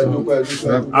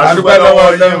 Adúpẹ́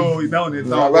lọ́wọ́ yín o, ìdáhùn ní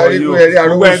tán ọwọ́ yín o.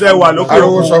 Gbogbo ẹ̀dẹ̀ wà lókè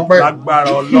òkun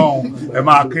lágbára Ọlọ́run. Ẹ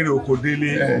máa kéré oko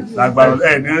délé lágbára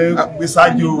ẹ̀ ní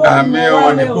gbésájú o. Àmín o.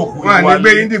 Ní gbókù Wọ́n ní gbé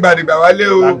yín dìgbàdìgbà wálé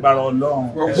o. lágbára Ọlọ́run.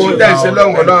 Gbogbo tẹ̀sí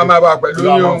lọ́wọ́ Ọlọ́run máa bá pẹ̀lú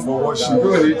yín o. Fọwọ́ sí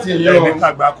Yóò ní tí yín o.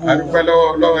 Adúpẹ́ lọ́wọ́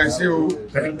Ọlọ́run ẹ ṣé o.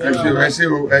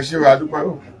 Ẹ ṣé o. Adúpẹ́ o.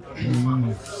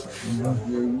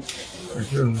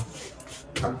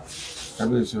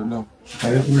 Kábíyèsí Ọlọ́run.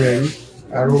 Àríkúyẹrí.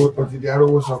 Òtìdí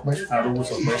arówó sọpẹ́.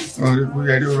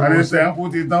 Àríkúyẹrí orówó sọpẹ́. Àrísẹ́kù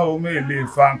ti tán omi èlé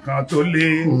fa nǹkan tó lé.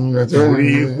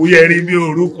 Ìkúyẹrí bí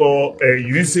orúkọ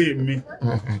ẹ̀yìn sí mi.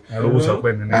 Arówó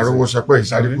sọpẹ́ nínú. Arówó sọpẹ́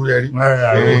ìsàríkúyẹrí.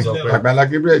 Agbala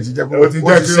Gabriel ti jẹ́ kó o ti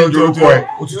change orúkọ ẹ̀.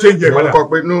 O ti change ẹ̀ padà. Orúkọ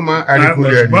pé ní ó máa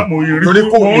àríkúyẹrí. Torí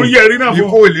kò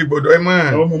lè gbọ́dọ̀ ẹ mọ́.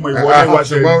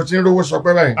 Ṣùgbọ́n o ti ń rówó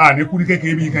sọpẹ́ báyìí. Ní kúrí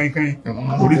kékeré bí kankan.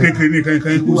 Kúrí kékeré ní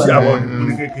kankan kú sí àbọ̀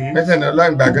kúrí kékeré. Mẹ́tẹ̀ náà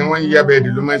láǹgbà gan wọ́n ń yá bẹ́ẹ̀dì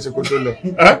ló máa ń ṣe kó tó lọ.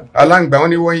 Aláǹgbà wọn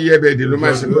ni wọ́n ń yá bẹ́ẹ̀dì ló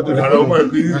máa ń ṣe kó tó lọ.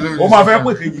 Ó máa fẹ́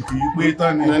pè kejì kì í pé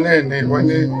tán ni. Wọ́n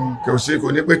ní kò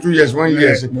ní pé 2 years 1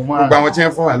 year. Gbogbo àwọn tí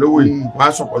wọ́n fún wa lówó yìí wọ́n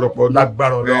á sọ̀pọ̀lọpọ̀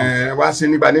lágbára Ọlọ́run. Wọ́n á ṣe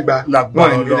nígbà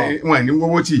wọ́n ní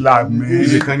gbówó tì.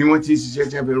 Ibi kan ni wọ́n ti ṣiṣẹ́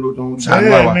tí wọ́n fi ro tó ń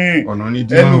ṣàánú àwa ọ̀nà ní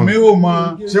dín. Ẹlòmíì ò mọ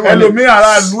ẹlòmíì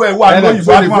aráàlú ẹ̀ wà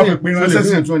lóyìnbó àti wọn fi pin ránṣẹ́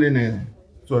sí. 200 naira.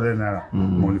 200 naira.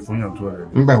 Mo lè fún yàn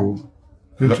 200. Nígbà wo?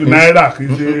 Náírà kì í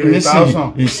ṣe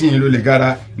 1,000. Ìsìn ló lè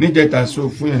gara níjẹta so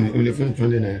fún yẹn o lè fún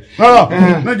 200 naira.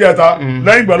 Níjẹta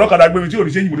lẹ́yìn ìgbà ọlọ́kadà gbé mi tí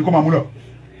òrìṣẹ́ yìí mo ní kó máa mú lọ.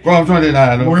 Kọ́ 200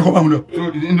 naira lọ. Mo ní kó máa mú lọ.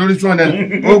 Nítorí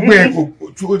 200 ó gbé ẹ kó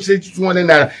 200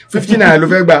 naira 50 naira ló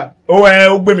fẹ́ gbà. Ó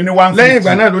gbé mi ní 150. Lẹ́yìn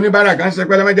ìgbà náà ló ní bára kan ṣe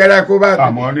pẹ́lẹ́ mẹ́jẹ́rẹ́ kó bá.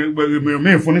 Àmọ́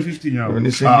mi fún ní 50 yẹn.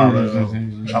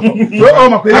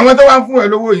 Àwọn tó wá fún ẹ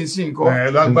lówó yìí sí nǹkan.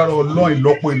 Lágbára Ọlọ́run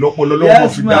ìlọ́pọ̀ lọ́wọ́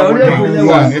fi dáwọ́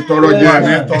wà ní tọrọ jẹ́.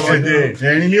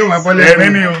 Ẹ̀rín ni ó máa bọ́lẹ̀.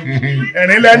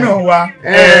 Ẹ̀rín lẹ́nu wa.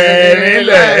 Ẹ̀rín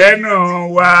lẹ́nu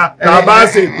wa. Tàbá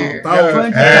ṣètò táwọn.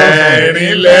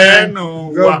 Ẹ̀rín lẹ́nu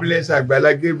wa. God bless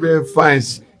Agbala Gabriel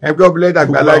fans. God bless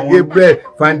Agbala Gabriel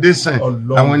foundation.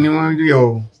 Àwọn ni wọ́n rí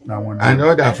ọ. And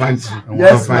other fans.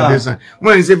 Foundation.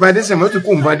 Wọ́n ń ṣe foundation wọ́n ti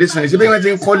kún foundation. Ṣé bí wọ́n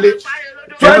ti ń kọ́lé?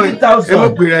 20,000. Ẹ mọ̀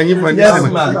pé ẹ̀yin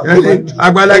foundation.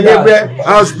 Agbala Gabriel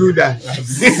house builder.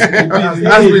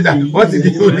 House builder. Wọ́n ti di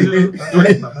orí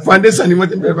foundation ni wọ́n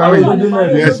ti bẹ̀rẹ̀ báwọn.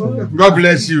 Yes. God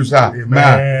bless you, sir.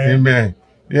 Amen.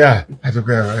 Yeah.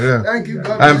 Thank you.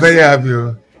 I'm very happy.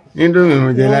 Indomie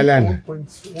mo jẹ lálẹ́ àná.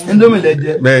 Indomie lẹ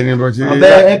jẹ. Bẹ́ẹ̀ ni bó ti.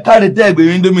 Ọbẹ̀ ẹ káre tẹ́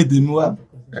ẹgbẹ̀rún Indomie tèmi wá.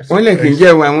 Wọ́n lè kí n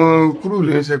jẹ́ àwọn kúrú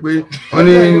ló ń sọ pé wọ́n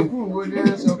ní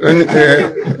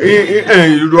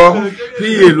ìrọ̀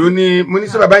píye ló ní mo ní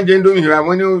sọ bàbá ń jẹ Indomie rà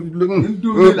wọ́n ní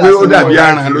pé ó dàbí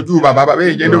aràn lójú bàbá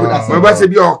yìí jẹ Indomie wọ́n bá ṣe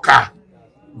bí ọkà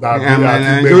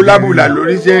tó lábùlà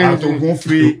lórí jẹ́ àtògùn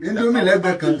fi Indomie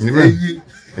lẹ́gbẹ̀ẹ́ kan èyí.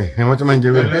 wọ́n tún máa ń jẹ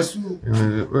bẹ́ẹ̀.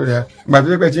 ìgbà tó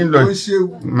pẹ́ tí ń lọ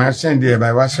máa sẹ́ndì ẹ̀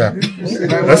by WhatsApp.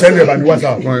 sẹ́ndì ẹ̀ by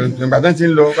WhatsApp. ìgbà tó ti ń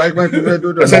lọ báyìí pẹ́ tó fẹ́ tó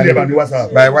dọ̀ sẹ́ndì ẹ̀ by WhatsApp.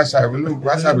 by WhatsApp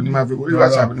WhatsApp ni máa fi orí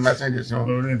WhatsApp ni máa sẹ́ndì sí wọn.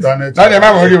 lórí íńtánẹ́ẹ̀tì. láti ẹ̀ má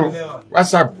wọlé o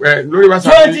WhatsApp lórí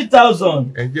WhatsApp. 20,000.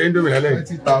 ẹ̀ jẹ́ Indomie lálẹ́.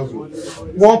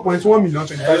 1.1 million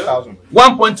 25,000.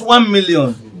 1.1 million.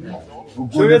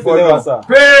 Sórí ètò lẹ́wà sà.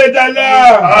 Pay the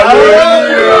Lord.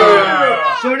 Hallelujah.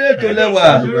 Sórí ètò lẹ́wà.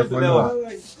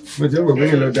 mo ti ń bọ̀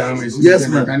bẹ́ẹ̀ lọ da àwọn èsì Yes,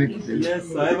 ma'am. mẹkáníìkì tẹ́lẹ̀. Yes,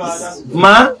 sir. Ẹ bá wa dá.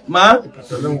 Ma.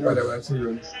 Ọlọ́run padà wá sí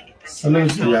yọnu. Ọlọ́run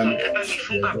sì yá mi.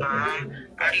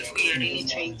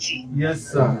 Yes,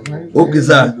 sir. Okay,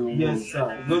 sir. Yes, sir.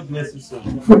 God bless you, sir.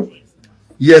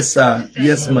 Yes, sir.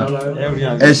 Yes, ma.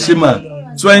 Ẹ ṣé ma.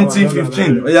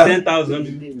 2015. Oya. 10,000.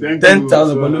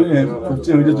 10,000 pẹ̀lú yẹn.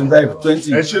 15 with 25.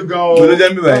 20. Ẹ ṣé gan o. Pẹ̀lú jẹ́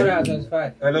mi báyìí.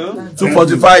 Hello?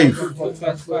 245.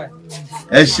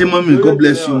 Ẹ ṣé mọ́mí. God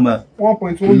bless you, ma.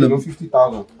 1.1 million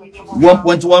 50,000.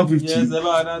 1.150. Yes, ẹ bá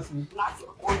wa dá sí.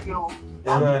 Ẹ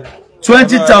bá wa dá.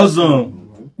 20,000.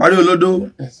 Pariolodo.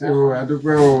 Ẹ ṣé o,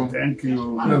 adúpẹ́ o. Thank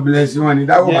you. God bless you. Wọ́n ní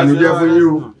dáwọ́ bànújẹ́ fún yín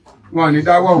o. Wọ́n ní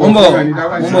dáwọ́ Mo ń bọ̀. wọ́n ní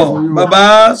dáwọ́ ìṣẹ́ fún yín o. Bàbá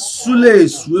Sule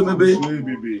Suebebe.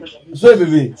 Baby.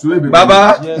 Suebebe. Bàbá.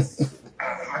 Yes.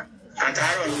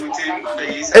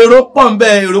 Èrò pọ̀ ń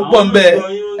bẹ.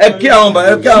 Ẹ kí àwọn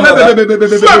bàbá.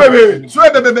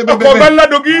 Ọkọ̀ bá ńlá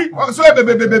dogi.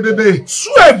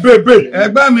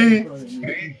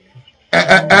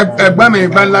 Ẹgbẹ́ mi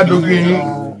bá ńlá dogi yín.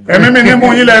 Ẹ̀mí mi ní mú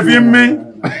yín lẹ fi ń mí.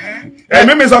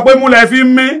 Ẹ̀mí mi sọ pé mú lẹ fi ń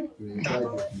mí.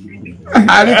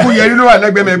 Àríkú yẹrí ló wà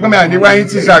lẹ́gbẹ̀ẹ́ mi, ẹgbẹ́ mi àníwá yín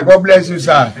tí sà, God bless you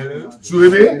sir.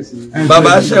 Suebe.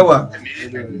 Bàbá ṣẹ̀wà.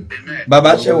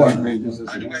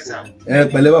 Ẹ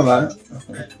pẹ̀lẹ́ bàbá.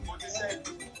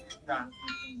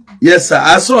 Yes sir,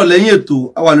 a sọ̀rọ̀ lẹ́yìn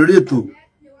ètò, a wà lórí ètò.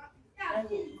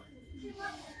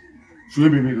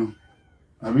 Suebe mi nù.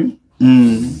 Àbí?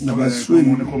 Bàbá Suebe.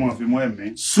 Mo ní kó máa fi mọ́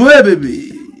ẹ̀mí. Suebebe.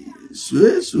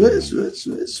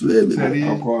 Suebebe.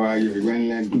 Ọkọ̀ ayọ̀ ìwé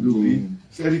ńlá dúdú mi.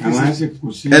 Àwọn á sì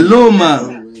kù sí. Hello ma.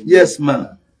 Yes ma.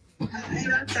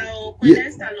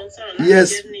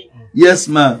 Yes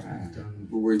ma.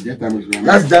 Gbogbo ìjẹta mi sùn.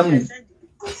 That's Germany.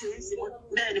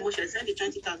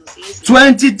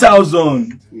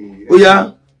 20,000.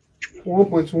 Oya.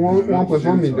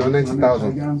 1.1 million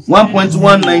 90,000.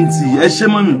 1.190. Ẹ ṣé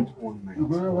mọ́mí.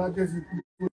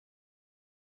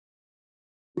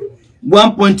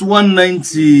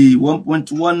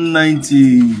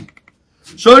 1.190.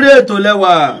 Sórí ètò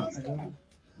lẹ́wà.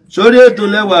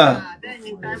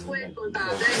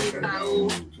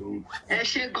 Ẹ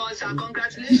ṣé gan sir,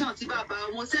 congratulations tí bàbá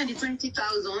mo send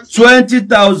 20,000.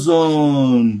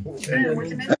 20,000.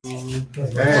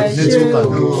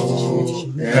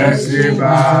 Ẹ ṣé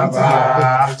bàbá,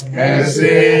 ẹ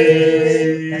ṣé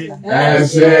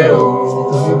o,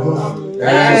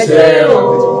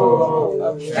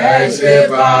 ẹ ṣé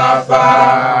bàbá,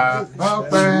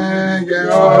 ọpẹ́ yẹ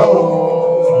ọ́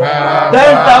bàbá.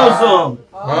 10,000.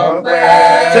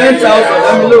 10,000.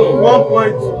 Let me know.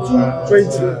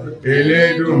 1.220.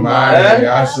 Elédùmarè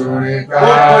aṣọre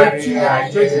kárí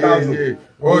ayé,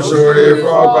 ó ṣoore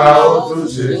fọ́ba ó tún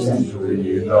ṣe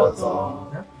ìjòyè lọ́tàn.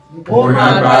 Kò má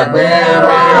gbàgbé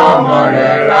mi ọmọ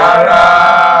rẹ̀ rárá,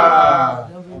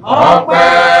 ọpẹ́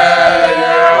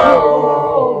yẹ ọ́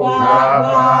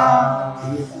bàbá.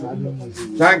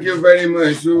 Thank you very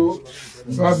much o.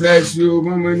 God bless you.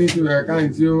 More money to your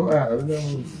account o.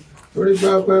 Torí pé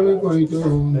ọpẹ́ mi kò ní tó.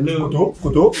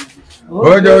 Kòtó.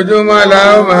 Ojoojúmọ́ la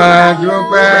ó máa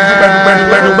dúpẹ́.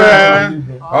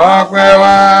 Ọpẹ́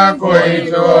wa kò ní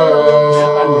tó.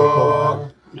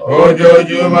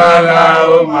 Ojoojúmọ́ la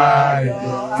ó máa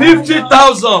dúpẹ́.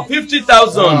 50,000.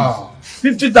 50,000.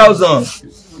 50,000.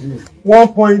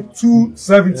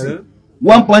 1.270.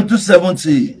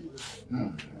 1.270.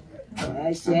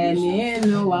 Ẹ̀ṣẹ̀ mi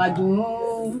ló wá dùn,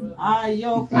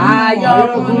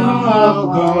 ayọ̀kúnú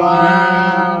ọkàn wa,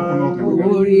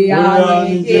 orí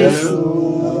àmì Jésù,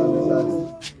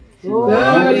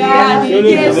 orí àmì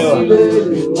Jésù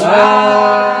lòlùwà,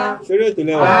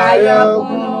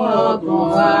 ayọ̀kúnú ọkàn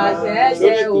wa,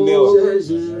 ṣẹ̀ṣẹ̀ o,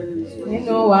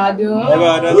 nínú wa dùn,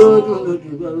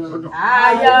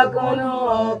 ayọ̀kúnú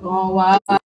ọkàn wa.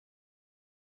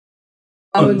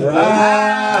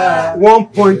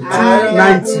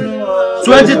 1.290.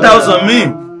 20,000 me.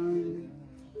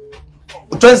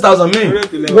 20,000 me.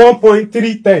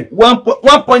 1.310.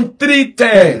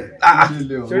 1.310.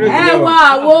 Ẹ wá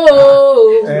wò ó.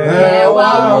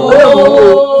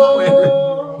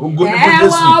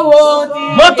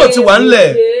 Mọ́tò ti wà ńlẹ̀,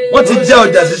 wọ́n ti jẹ́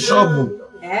ọjà sí ṣọ́ọ̀bù.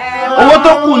 Owó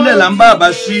tó kù ńlẹ̀ là ń bá àbá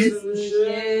ṣí.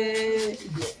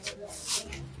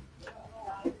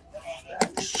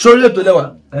 Sórí ètò lẹ́wà.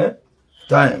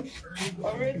 Time.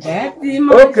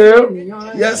 Okay.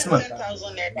 Yes, ma.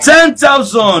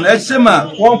 10,000. Ẹ ṣé ma.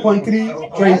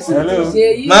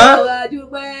 1.320. Ma.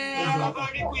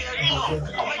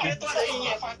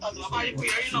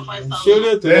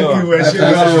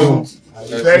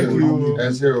 Thank you.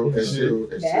 Thank you.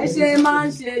 Ẹ ṣe máa ń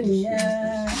ṣe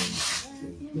nìyẹn.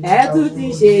 Ẹ tún ti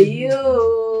ṣe yìí o.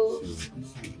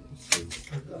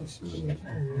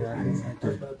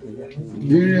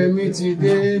 Ire mi ti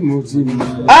dé, mo ti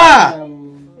mọ̀.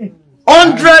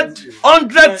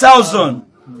 100,000.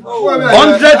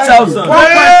 100,000.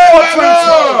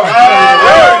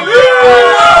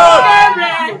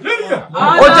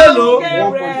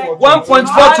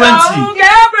 1.420.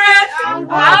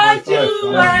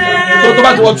 Tó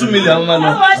bá ti wọ 2 million máa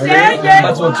lọ.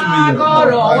 Bá ti wọ 2 million.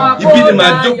 Ibi ni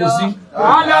màá jókòó sí.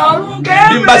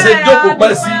 Bí n bá ṣe jókòó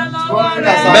pẹ́ sí.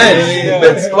 Bẹ́ẹ̀ ni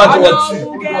bẹ́ẹ̀ tí wọ́n ti wọ 2.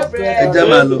 Ẹ jẹ́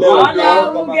máa lọ.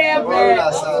 Ọlọ́run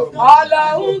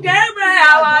Gabriel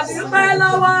àwa dúpẹ́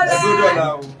lọ́wọ́ rẹ̀.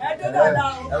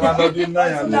 Ẹ máa lọ bí náà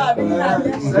yàn lọ.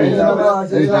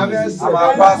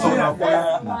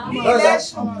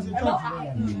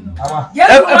 Ẹ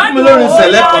fún mi lórí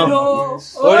ìṣẹ̀lẹ̀ kan.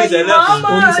 Orí ìṣẹ̀lẹ̀ kan.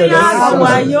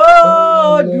 Àwa yóò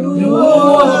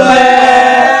dúpẹ́.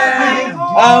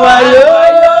 Àwa yóò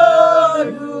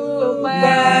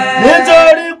dúpẹ́.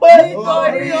 Nítorí pé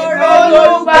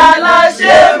Olùgbàlà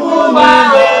ṣe fún wa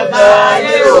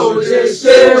láyé ò ṣe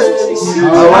ṣe o.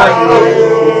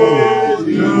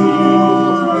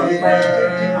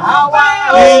 àwa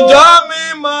yóò ìjọ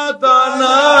mímọ́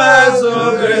tọ̀nà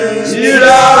ẹ̀sùn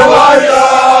ìràwọ̀ yọ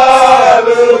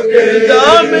lókè. Ìjọ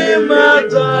mímọ́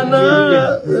tọ̀nà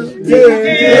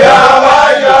ìràwọ̀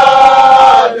yọ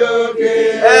lókè.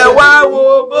 Ẹ wá wo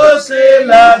bó ṣe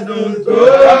ládùn tó.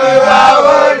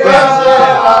 Ìràwọ̀ yọ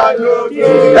lókè.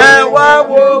 Ẹ wá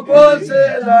wo bó ṣe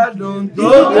ládùn tó.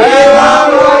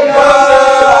 Ìràwọ̀ yọ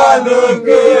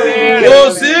lókè. Kò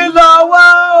sí lọ́wọ́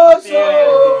oṣù.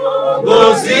 Kò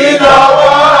sí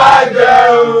lọ́wọ́ àjẹ́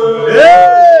o.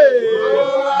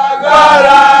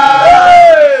 Agbára.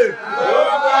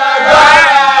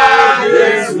 Agbára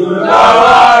Jésù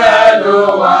lọ́wọ́ rẹ̀ ló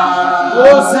wà. Kò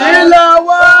sí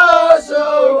lọ́wọ́ oṣù.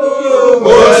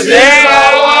 Kò sí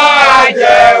lọ́wọ́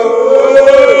àjẹ́ o.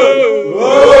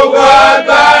 Gbogbo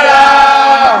agbára.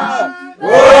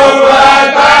 Gbogbo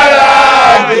agbára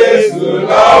Jésù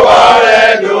lọ́wọ́ rẹ̀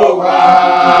ló wà.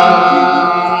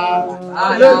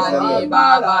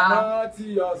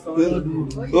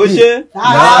 Ó ṣe.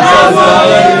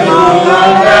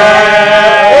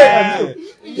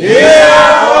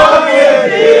 Ìyàwó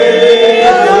méje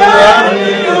ní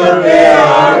òkè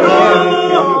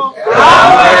ọ̀run.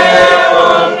 Àwọn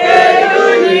ẹ̀wọ̀n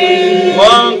kẹlúlì.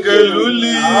 Wọ́n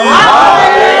kẹlúlì. Àwọn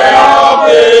ẹ̀wọ̀n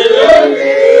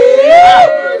kẹlúlì.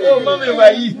 Ó mọ́ mi wá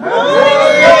yìí.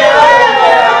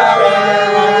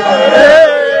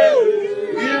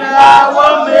 Ìyàwó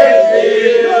méje.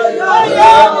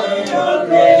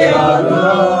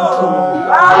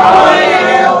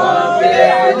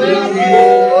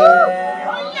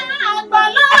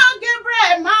 Agbala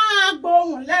Gabriel máa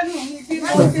gbóhùn lẹ́nu mi bí mo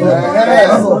ṣe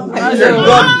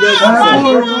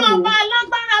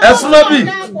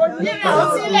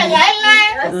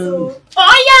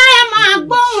ọ̀yá ẹ máa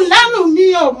gbóhùn lẹ́nu mi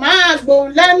ò máa gbóhùn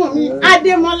lẹ́nu mi.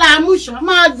 Adémọ́lá Amúṣàn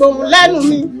máa gbóhùn lẹ́nu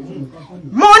mi.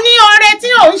 Mo ní oore tí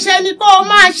ò ń ṣe ni kó o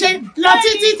máa ṣe lọ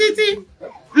títí títí.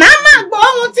 Màmá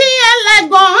gbóhùn tí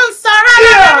ẹlẹ́gàn ń sọ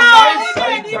rárá.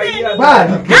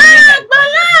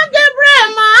 Agbala Gabriel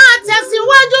máa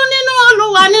tẹ̀síwájú nínú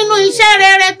Olúwa nínú iṣẹ́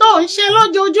rere tó ń ṣe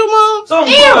lójoojúmọ́.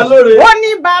 Ó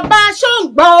ní bàbá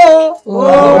ṣóǹgbọ́ o.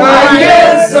 Ayé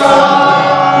sọ.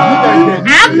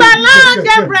 Agbala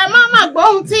Gabriel máma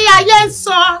gbóhùn tí ayé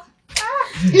sọ.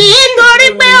 Nítorí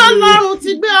pé Ọlọ́run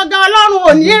ti gbé ọ̀gá, Ọlọ́run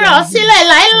ò ní rọ̀ sílẹ̀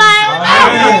láéláé.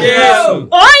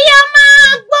 Ó yá máa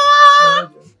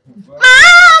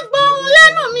gbóhùn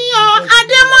lẹ́nu mi o.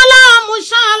 Adémọ́lá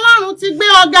Amúṣàn, Ọlọ́run ti gbé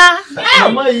ọ̀gá.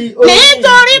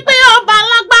 Nítorí pé ọba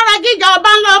lágbára gíga,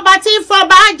 ọba ńlá, ọba tí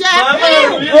fọba jẹ.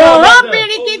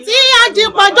 Òróbìrìkì tí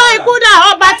ajípọ̀jọ́ ikúdà,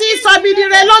 ọba tí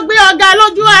sọbìdìrẹ ló gbé ọ̀gá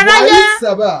lójú aráyé.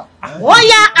 Ó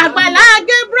yá Agbala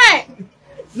Gabriel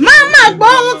máma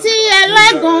gbóhùn tí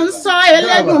ẹlẹ́gùn ń sọ,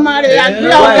 Elédùmarè àgbé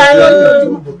ọ̀gá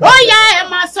lójoojúmọ́. Ó yá ẹ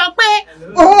máa sọ pé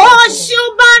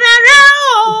òṣùbà rere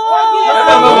o.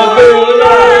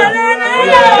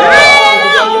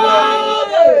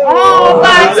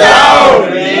 Ọba tá ò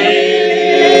rí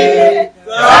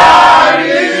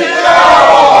kárí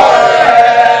lọ́wọ́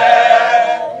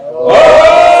rẹ̀.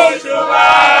 Òṣùbà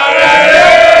rere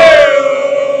o.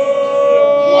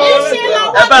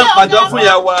 Ẹ bá ń pàjọ fún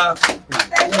ìyá wa.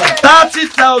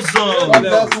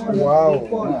 30,000. Wow.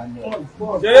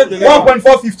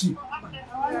 1.450.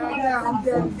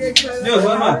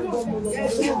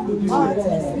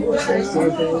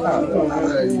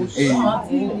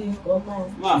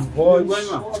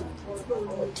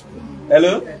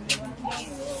 Hello?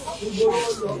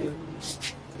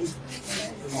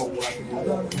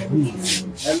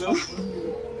 Hello?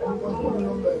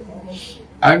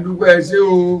 àdúgbò ẹ ṣé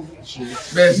o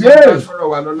bẹ́ẹ̀ ṣe bá sọ̀rọ̀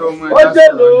wà lọ́lọ́mọ ẹ. Ó jẹ́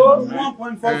lò ó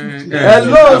 1.450.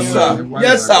 Hello sir.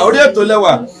 Yes sir. Orí ètò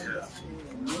lẹ́wà.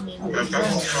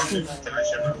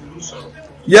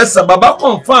 Yes sir. Baba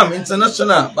confirm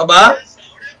international. Baba.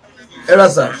 Era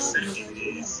sir.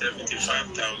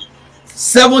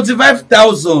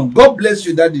 75,000. God bless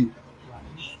you daddy.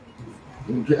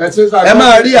 Ẹ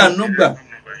máa rí àánú gbà.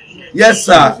 Yes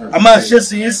sir. A máa ṣe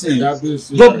sí yín sìn.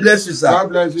 God bless you sir.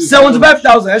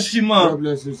 75,000 ẹ ṣì mọ̀.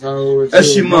 Ẹ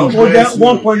ṣì mọ̀. Ó jẹ́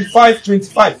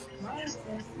 1.525.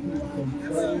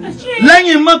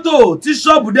 Lẹ́yìn mọ́tò tí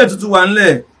ṣọ́ọ̀bù dẹ̀ tuntun wà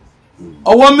ńlẹ̀,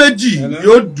 ọwọ́ méjì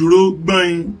yóò dúró gbọ́n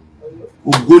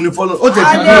ògo ni fọ́lọ́. Ó tẹ̀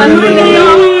tí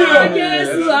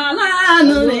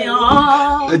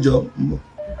ẹ jọ.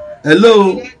 Hello.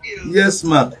 Yes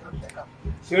ma.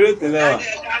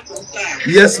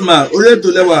 Yes ma. Orí ètò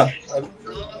lẹ́wà.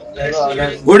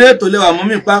 Orí ètò lẹ́wà mọ́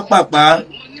mi pápápá.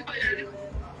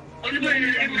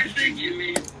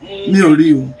 Mi ò rí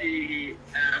o.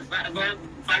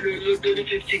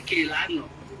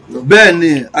 Bẹ́ẹ̀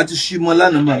ni a ti ṣí mọ́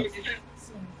lánàá mà.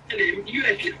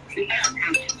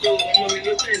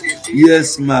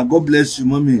 Yes ma. God bless you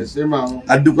mommy.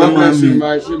 Adúpẹ́ mami.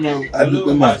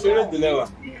 Adúpẹ́ ma.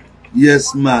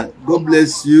 Yes ma. God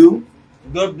bless you.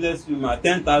 God bless you ma.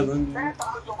 10,000.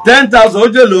 10,000 ó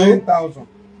jẹ́ lò. 10,000.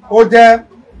 Ó jẹ́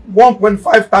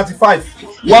 1.535.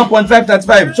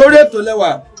 1.535. Sórí ètò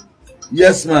lẹ́wà.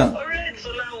 Yes ma.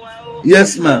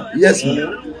 Yes ma. Yes ma.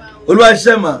 Olúwa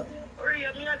ṣe ma.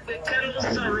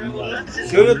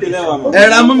 Sórí ètò lẹ́wà ma. Ẹ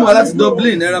ra mọ́mọ́ wa láti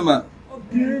Dublin ẹ ra ma.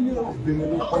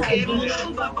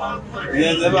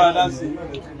 Yes, ẹ bá wa dá sí.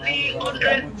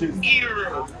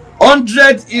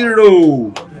 100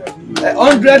 euro.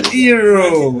 100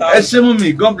 euro. Ẹ ṣé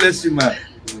mọ́mí. God bless you ma.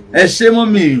 Ẹ ṣé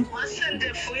mọ́mí.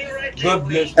 God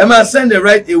bless you. Ẹ máa send it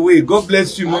right away. God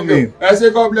bless you mọ́mí. ẹ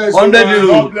ṣé God bless you. 100 euro.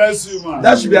 God bless you ma.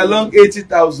 That should be along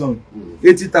 80,000.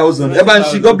 80,000. Ẹ bá ń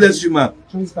ṣí. God bless you ma.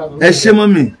 Ẹ ṣé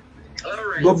mọ́mí.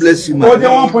 God bless you ma. Ó jẹ́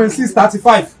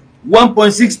 1.635.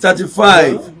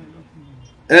 1.635.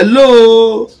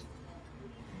 Hello.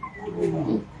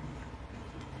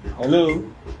 Hello.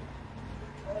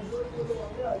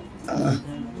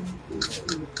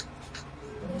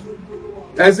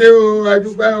 ẹ ṣé o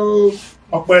adúpẹ́ o.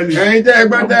 Ọpẹ́ ni. ẹ̀yin tẹ́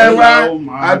ẹgbọ́n tẹ́ ẹ wá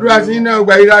àdúrà sí iná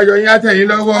ọgbà ìrayọ yín àtẹ̀yìn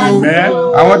lọ́wọ́ o.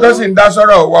 àwọn tó sì ń dá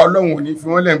sọ́rọ̀ wa Ọlọ́run ò ní fi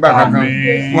wọ́n lẹ̀ ń gbà kankan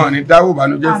wọn ò ní dáwọ́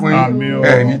ìbànújẹ́ fún yín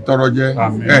ẹ̀ ní tọrọ jẹ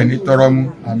ẹ̀ ní tọrọ mu.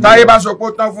 táyé bá sọ pé ó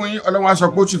tán fún yín Ọlọ́run á sọ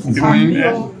pé ó sì kún fún yín.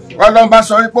 Ọlọ́run bá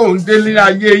sọ pé òun dé ní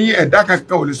ayé yín ẹ̀dá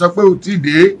kankan ò lè sọ pé ó ti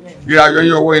dé ìrayọ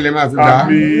yín ọwọ́ ilẹ̀ máa fi gbà á.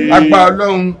 agbá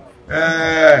Ọlọ́run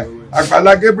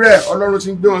Agbala Gabriel Ọlọ́run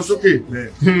ti ń gbé wọn sókè.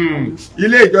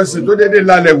 ilé ìjọsìn tó dédé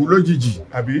lálẹ́ wù lójijì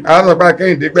alásọpá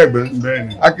akẹ́yìndé gbẹ̀gbẹ́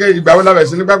akẹ́ ìgbà wo lábẹ̀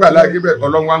sí ní Agbala Gabriel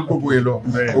Ọlọ́run wa ń gbogbo yẹn lọ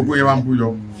gbogbo yẹn wa ń bú yọ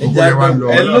gbogbo yẹn wa ń lọ.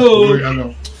 Hello.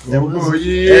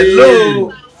 Hello.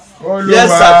 Yes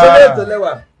sir. Sórí ètò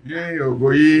lẹ́wà. Ògo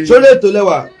yìí. Sórí ètò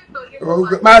lẹ́wà.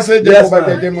 Má ṣe jẹ́ kó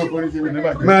bàjẹ́ mọ́ kó ní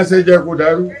má ṣe jẹ́ kó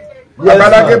dàrú.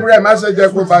 Agbala Gabriel má ṣe jẹ́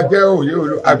kó bàjẹ́ òye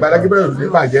òlu Agbala Gabriel ò ní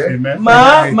bàjẹ́.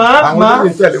 Àwọn tó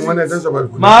ń tẹ̀lé wọn náà ṣe sọ̀rọ̀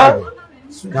kò ní bàjẹ́.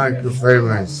 Thank you very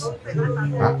much.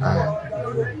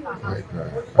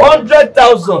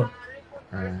 100,000.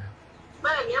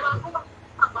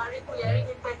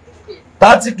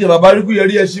 30K bàbá ríkú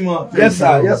yẹrí ẹ sí mọ. Yes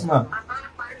sir. Yes ma.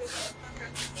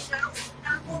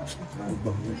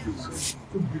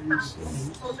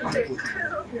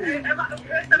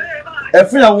 Ẹ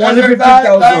fún àwọn wọn ní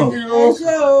 50,000.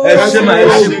 Ẹ ṣé ma. Ẹ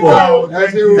ṣé pọ̀.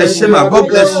 Ẹ ṣé ma. God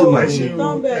bless you ma.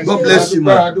 God bless you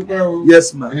ma.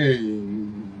 Yes ma.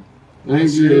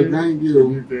 Thank you. Thank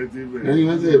you.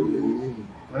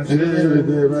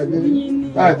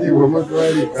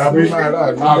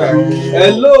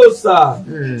 Hello sir.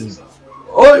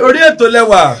 Orí ètò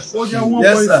lẹ́wà. Ó jẹ́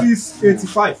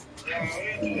 1.685.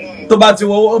 Tó bá ti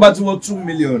wọ 2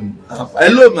 million.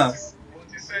 Hello ma.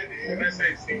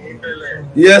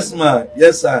 Yes ma.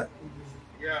 Yes sir.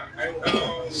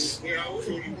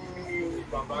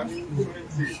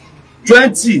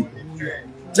 20.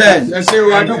 10. Ẹ ṣé o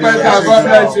adúpẹ́ ká God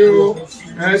bless you.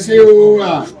 Ẹ ṣé o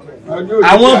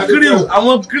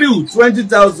àwọn crew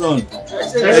 20,000.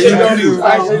 Ẹ̀yin crew.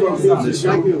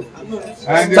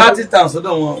 30,000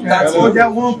 sọ́dọ̀ wọn. Ó jẹ́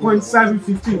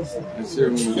 1.715.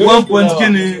 1 point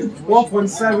kíni?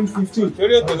 1.715.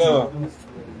 Sórí ètò lẹ́wà.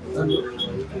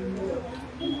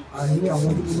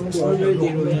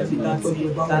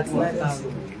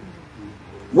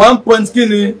 1 point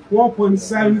kíni?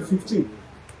 1.715.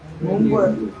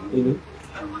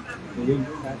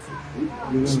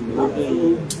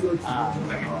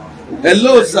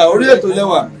 Hello sir, orí ètò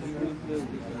lẹ́wà.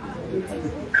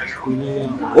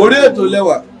 Orí ètò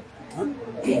lẹ́wà.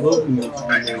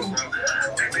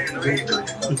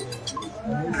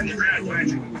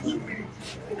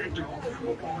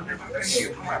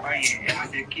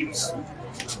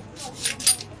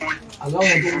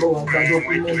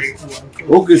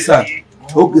 Okay sir.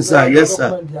 Okay sir, yes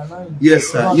sir. Yes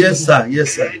sir, yes sir, yes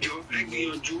sir.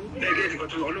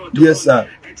 Yes sir.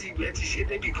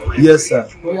 Yes sir.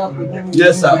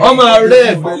 Yes sir. Ọmọ rẹ̀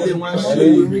ẹgbẹ̀lẹ̀ wọn ṣe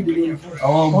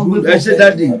àwọn ẹ ṣé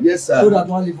daddy. Yes sir.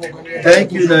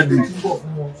 Thank you daddy.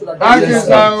 Thank you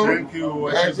sir.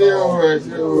 Ẹ ṣé o, ẹ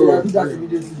ṣé o.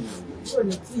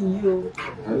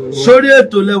 Sórí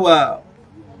ètò lẹ́wà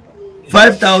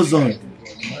 5,000.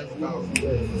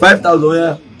 5,000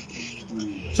 yeah.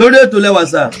 Sórí ètò lẹ́wà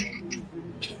sir.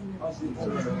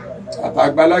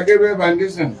 Agbala Gabriel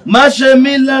Foundation. Má ṣe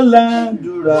mí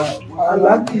lálàdúrà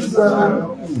alákìsà.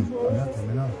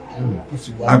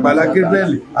 Agbala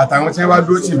Gabriel àtàwọn tí wọ́n wá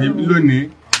dúró tì mí lónìí.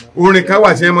 Orin kan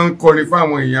wà tí wọ́n máa ń kọrin fún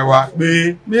àwọn èèyàn wa pé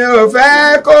mi ò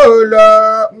fẹ́ kó lọ.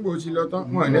 N kò sí lọ tán.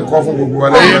 Wọ́n ní kọ́ fún gbogbo wa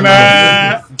lẹ́yìn.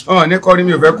 Wọ́n ní kọrin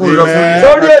mi ò fẹ́ kó lọ fún.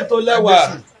 Sórí ètò lẹ́wà.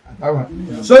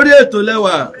 Sórí ètò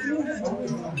lẹ́wà.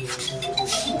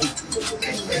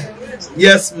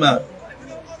 Yes ma.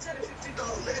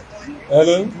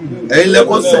 Hello. Ẹ̀yin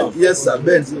lẹ́kọ́ sẹ̀. Yes sir,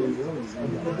 bẹ́ẹ̀ ni.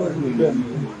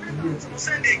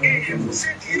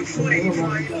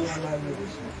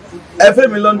 Ẹ fẹ́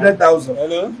mi 100,000.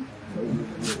 Hello.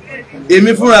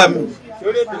 Èmi fúnra mi.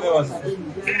 Sórí ètò lẹ́wà sí.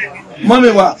 Mọ́mí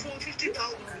wa.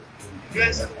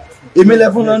 Èmi lẹ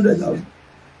fún 100,000.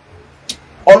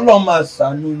 Ọlọ́run máa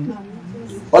ṣàánú ni.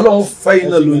 Ọlọ́run fẹ́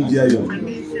iná ló ń di ayọ̀.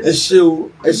 Ẹ ṣé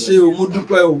o, mo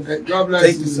dúpẹ́ o.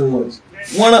 Thank you so much.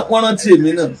 Wọ́n rántí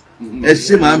èmi náà. Ẹ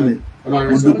ṣé màámi.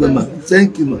 Mo dúpẹ́ ma.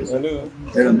 Thank you ma. Hello.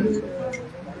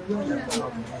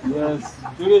 Yes.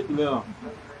 Sórí ètò lẹ́wà.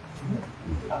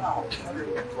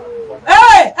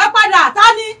 Ẹ padà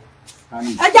tani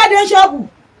ẹ jáde ṣọ́ọ̀bù.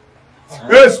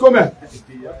 Sikome.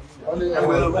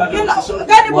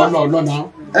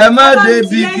 Ẹ má dé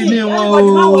bí kíní wọn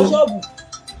o.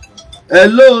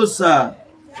 Hello sir.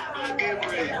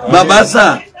 Bàbá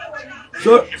sir.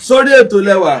 Sórí ètò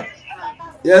lẹ́wà.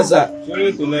 Yes sir. Sórí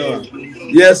ètò lẹ́wà.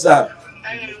 Yes sir.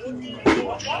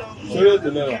 Sórí ètò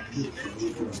lẹ́wà.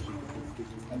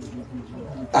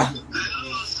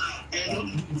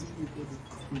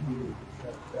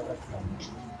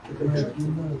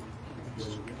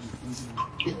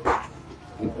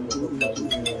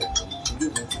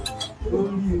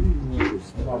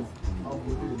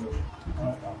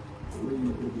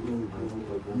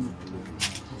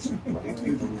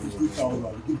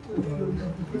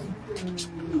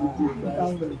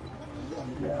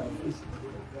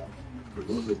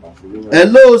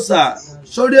 Hello sir.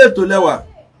 Sórí ètò lẹ́wà.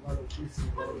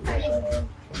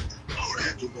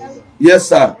 Yes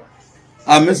sir.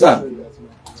 Àmín sir.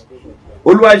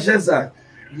 Olúwa iṣẹ́ sir.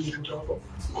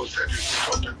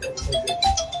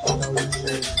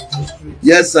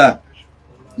 Yes sir.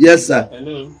 Yes sir.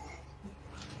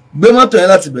 Gbé mọ́tò yẹn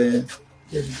láti bẹ̀ yẹn.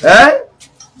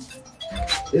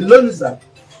 Èló ni sir.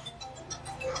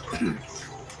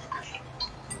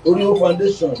 Orio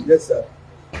Foundation. Yes sir.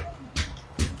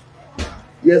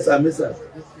 Yes sir, Miss sir.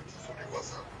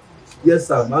 Yes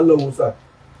sir, má lọ wò sir.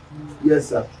 Yes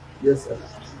sir. Yes sir.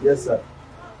 Yes sir.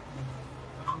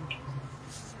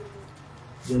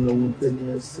 Jẹ́nà wọ́n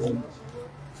tẹ́lẹ̀ ẹ̀sán.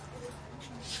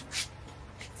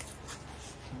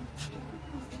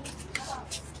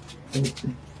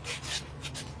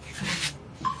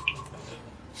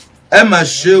 Ẹ máa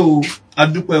ṣe o,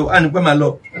 adúpẹ́ o, ànípẹ́ máa lọ.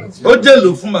 Ó jẹ́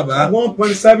èlò fún bàbá.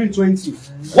 1.720.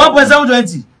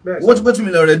 1.720. Wọ́n ti pé 2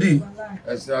 million already.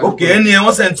 Okay, ẹni ẹ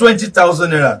wọ́n send 20,000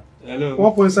 naira.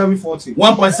 1.740.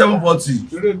 1.740.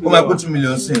 Ó máa pé 2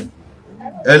 million sí.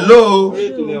 Hello.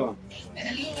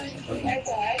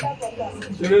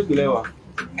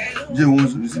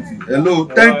 Hello,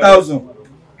 10,000.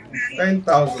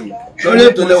 10,000. Lórí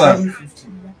ètò lẹ́wà.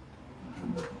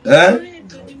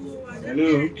 Hello.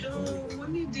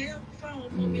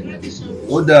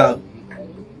 Ó dáa.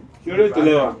 Lórí ètò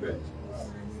lẹ́wà.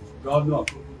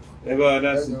 Ẹ bá wa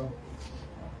dá sí.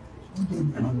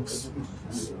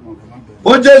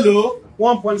 Ó jẹ́ lò.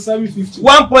 1.750.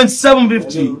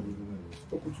 1.750.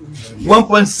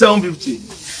 1.750.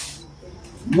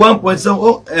 1.7.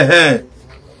 Oh,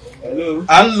 Hello.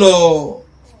 à ń lọ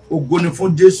ògo ni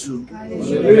fún Jésù.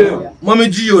 Mọ́mí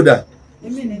jí yòdà.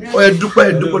 Ó ẹ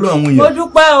dúpẹ́ lọ́wọ́ àwọn èèyàn. Mo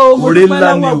dúpẹ́ o, mo dúpẹ́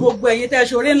lọ́wọ́ gbogbo ẹ̀yin tẹ́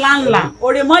ṣe oore ńláńlá,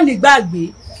 oore mọ́nì gbàgbé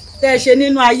tẹ́ ṣe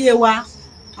nínú ayé wa.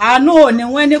 Àánú ò ní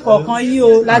wọ́n ní kọ̀ọ̀kan yín o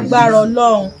lágbára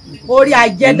Ọlọ́run. Orí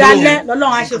àjẹdálẹ́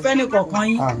lọ́lọ́run á ṣe fẹ́ ní kọ̀ọ̀kan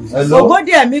yín.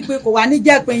 Ògódì ẹ̀mí pé kò wá ní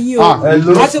jẹ́pin yín o.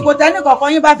 Àsìkò tẹ́ ní kọ̀ọ̀kan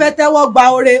yín bá fẹ́ tẹ́wọ́ gba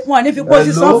oore, wọn ò ní fi kó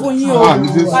sísán fún yín o.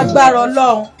 Lágbára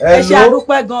Ọlọ́run. Ẹ ṣé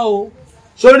àdúpẹ́ gan o.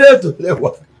 Sórí ètò lẹ́wà.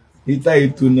 Ìta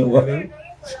ètò náà wà.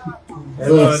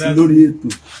 Lọ sí lórí ètò.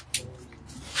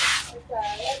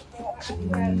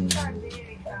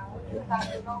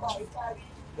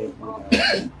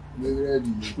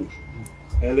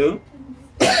 Hello.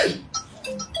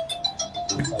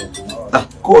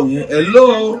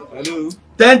 Hello.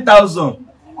 10,000.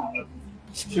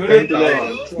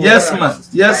 Yes, ma.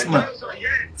 Yes, ma.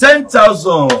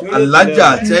 10,000.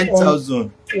 Alaja 10,000.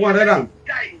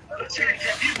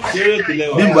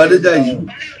 Bimbo Adejayi.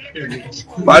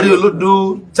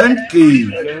 Pariolodo 10K.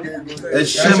 Ẹ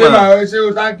ṣé ma.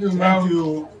 Thank you, ma.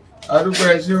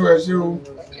 Adúpẹ́ ẹ ṣé o.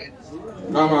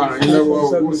 Mama ràn yín lọ́wọ́ o,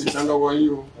 kò sì tán lọ́wọ́ yín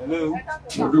o.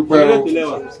 Mo dúpẹ́ o.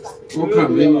 Ó kàn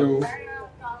mí ni o.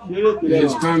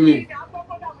 Yes, mami.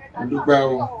 Mo dúpẹ́ o.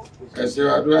 Ẹ ṣé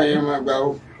àdúrà yẹn máa gbà o.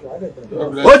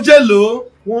 Ó jẹ́ lò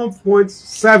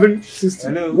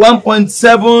 1.760.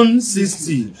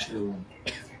 1.760.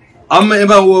 Àmọ́ ẹ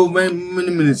bá wo many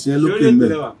minutes yẹn lókè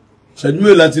mẹ́. Ṣẹ́jú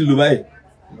mélòó láti lò báyìí?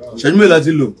 Ṣẹ́jú mélòó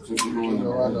láti lò?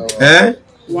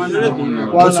 1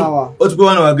 hour. Ó ti pé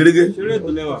 1 hour gẹ́gẹ́.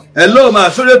 Hello ma,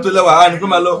 sórí ètò lẹ́wà, a ní kó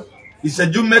máa lọ.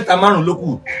 Ìṣẹ́jú mẹ́ta márùn-ún ló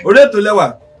kù. Orí ètò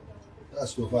lẹ́wà.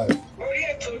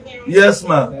 Yes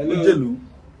ma, ó jẹ́ lò.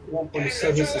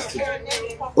 1.760.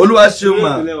 Olúwa ṣeun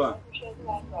ma.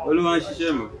 Olúwa ń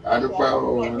ṣiṣẹ́ mọ̀. Adúpẹ́ o.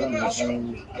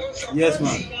 Yes ma.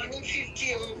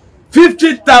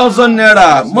 50,000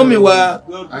 naira. Mọ́mí wa,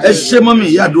 ẹ ṣé mọ́mí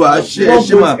Yàdùà, ẹ ṣé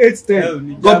ma.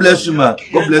 God bless you ma.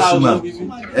 God bless you ma.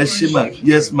 Ẹ ṣé ma.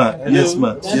 Yes ma. Yes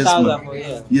ma. Yes ma.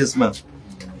 Yes ma.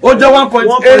 Ó jẹ́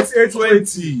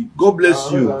 1.820. God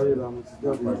bless you.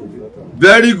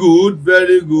 Very good.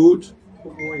 Very good.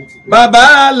 Bàbá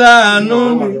aláàánú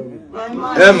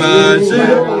ẹ máa ṣe.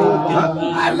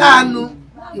 Aláàánú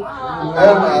ẹ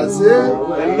máa ṣe.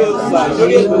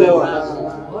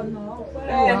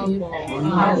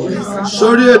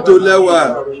 Sórí ètò lẹ́wà.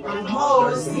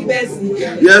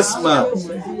 Yes ma.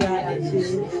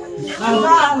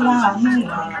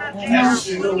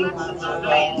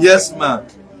 Yes ma.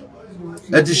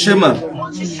 Ẹ ti ṣé ma.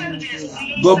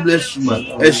 God bless you ma.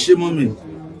 Ẹ ṣé mọ́mí.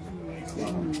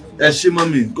 Ẹ ṣé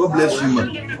mọ́mí. God bless you ma.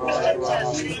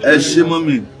 Ẹ ṣé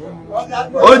mọ́mí.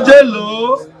 Ó jẹ́ lò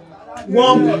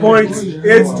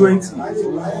 1.820.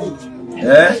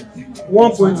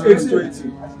 1.820.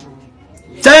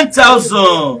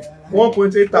 10,000.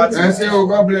 1.830. Ẹ ṣé o,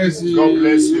 God bless you. God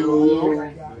bless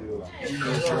you.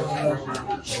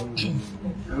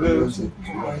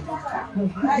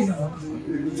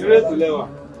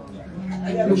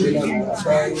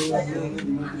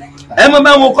 Ẹ mọ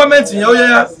bá wọn kọ́mẹ̀ntì yẹn ó yẹ.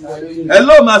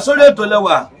 Hello ma, sórí ètò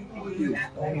lẹ́wà.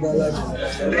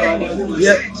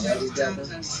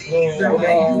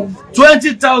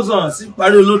 20,000 sí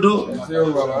Pariolodo.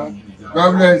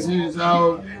 God bless you.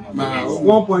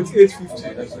 1.850.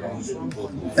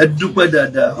 Ẹ dúpẹ́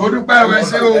dáadáa. Mo dúpẹ́ ẹ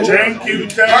ṣé o. Thank you.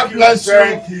 God bless you.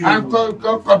 And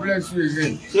God bless you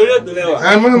again. Sórí ètò lẹ́wà. I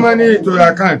move money to your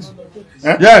account.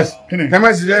 Yes. Come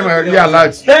on, see my real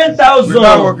alert. 10,000.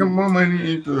 Without working more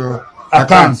money into your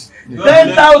account.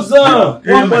 10,000.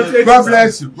 God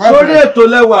bless you. Sórí ètò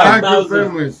lẹ́wà. Thank you very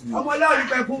much.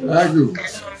 Thank you.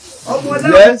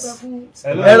 Yes.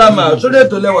 Ẹ ra ma, sórí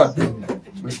ètò lẹ́wà.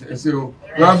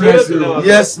 God bless you.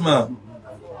 Yes ma.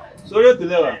 Sórí ètò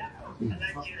lẹ́wà.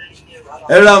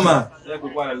 Ẹ ra ma.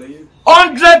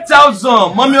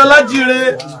 100,000. Mọ́mí Ọlájíire.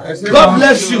 God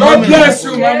bless you. God bless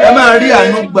you. Ẹ máa rí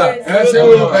àánú gbà. Ẹ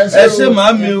ṣé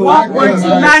màámi o.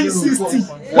 1.960.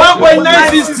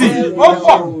 1.960. Ó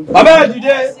pọ̀. Bàbá ẹ̀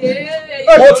dìde.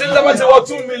 Mo ti ń dábàá ti wọ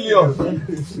 2 million.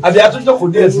 Àbí àtúntò kò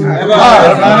díẹ̀ sí.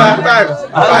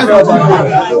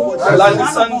 Láti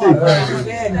Sunday.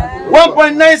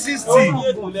 1.960.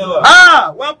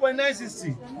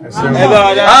 1.960.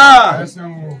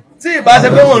 Tí ìbá ṣe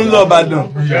pé wọ́n ń lọ Ìbàdàn.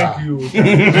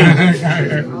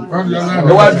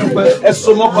 Ẹ wá dúpẹ́. Ẹ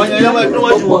so mọ́kàn yẹn yẹn wá dún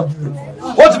wọ́n jù wọ́n.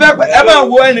 Ó ti fẹ́ pẹ́ ẹ máa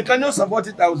wo ẹnìkan ní ọ̀sán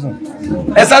 40,000.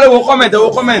 Ẹ sáré wo comment, ẹ wo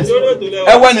comment.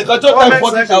 Ẹ wo ẹnìkan tó tẹ̀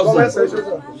 40,000.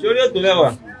 Sórí ètò lẹ́wà.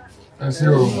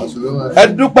 Ẹ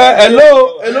dúpẹ́. Hello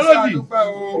lòdì.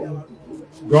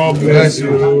 God bless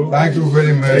you. Thank you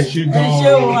very much.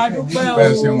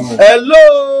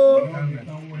 Hello.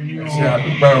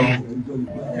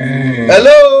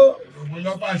 Hello.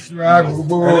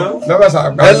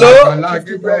 Hello.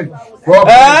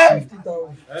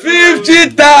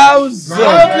 50,000.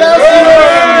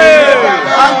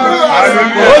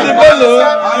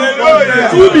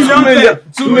 $2 million.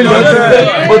 2 million ti pé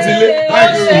ó ti lé.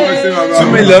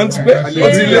 2 million ti pé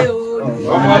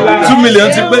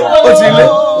ó ti lé.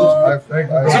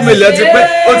 2 million ti pé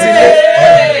ó ti lé.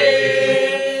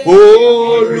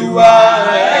 Olúwa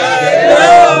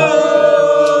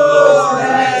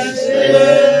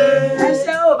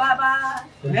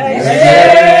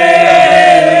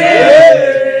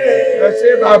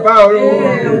bàbá ó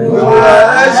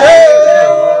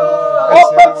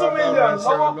pé 2 million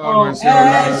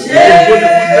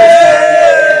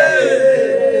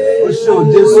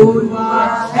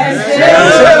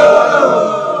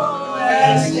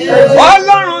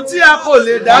Ọlọ́run tí a kò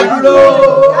lè dá dúró.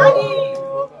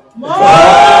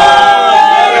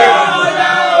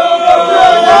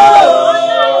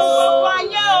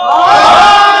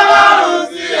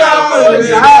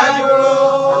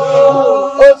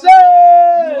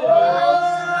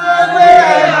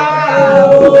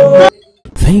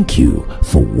 Thank you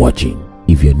for watching.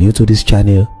 If you're new to this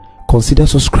channel, consider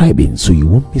subscribing so you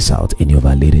won't miss out any of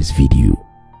our latest video.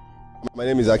 My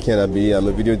name is Akianabi. I'm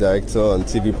a video director and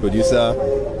TV producer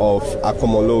of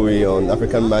Akomolowe on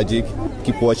African Magic.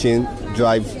 Keep watching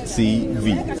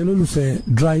Drivetv. Olólùfẹ́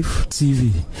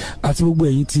Drivetv àti gbogbo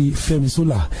ẹ̀yin tí Fẹ́mi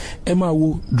Sola ẹ máa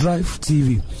wo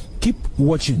Drivetv. Keep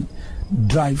watching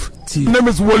Drivetv. My name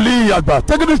is Wole Agba.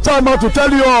 Taking this time out to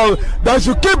tell you all that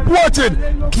you keep watching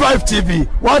Drivetv.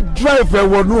 What drive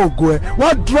ẹ̀wọ̀ ní ògo ẹ̀?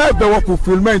 What drive ẹ̀wọ̀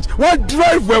fulfilment? What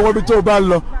drive ẹ̀wọ̀ bí tó bá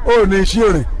lọ? Ó ní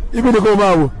iṣẹ́ rìn. Ibi ni kò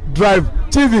máa wò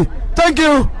Drivetv. Thank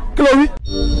you. Chloe.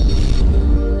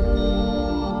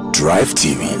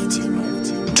 Drivetv,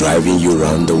 driving you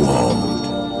around the world.